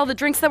weekend. Thanks to all the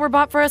drinks that were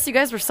bought for us. You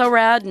guys were so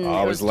rad. And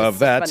always love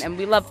that. Fun. And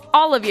we love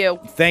all of you.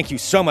 Thank you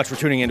so much for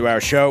tuning into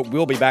our show.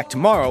 We'll be back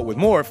tomorrow with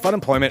more Fun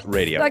Employment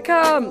Radio.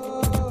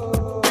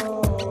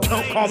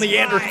 Don't call me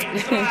Anderson.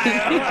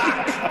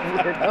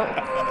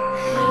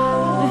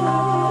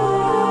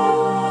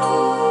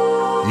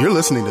 You're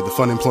listening to the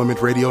Fun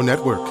Employment Radio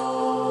Network.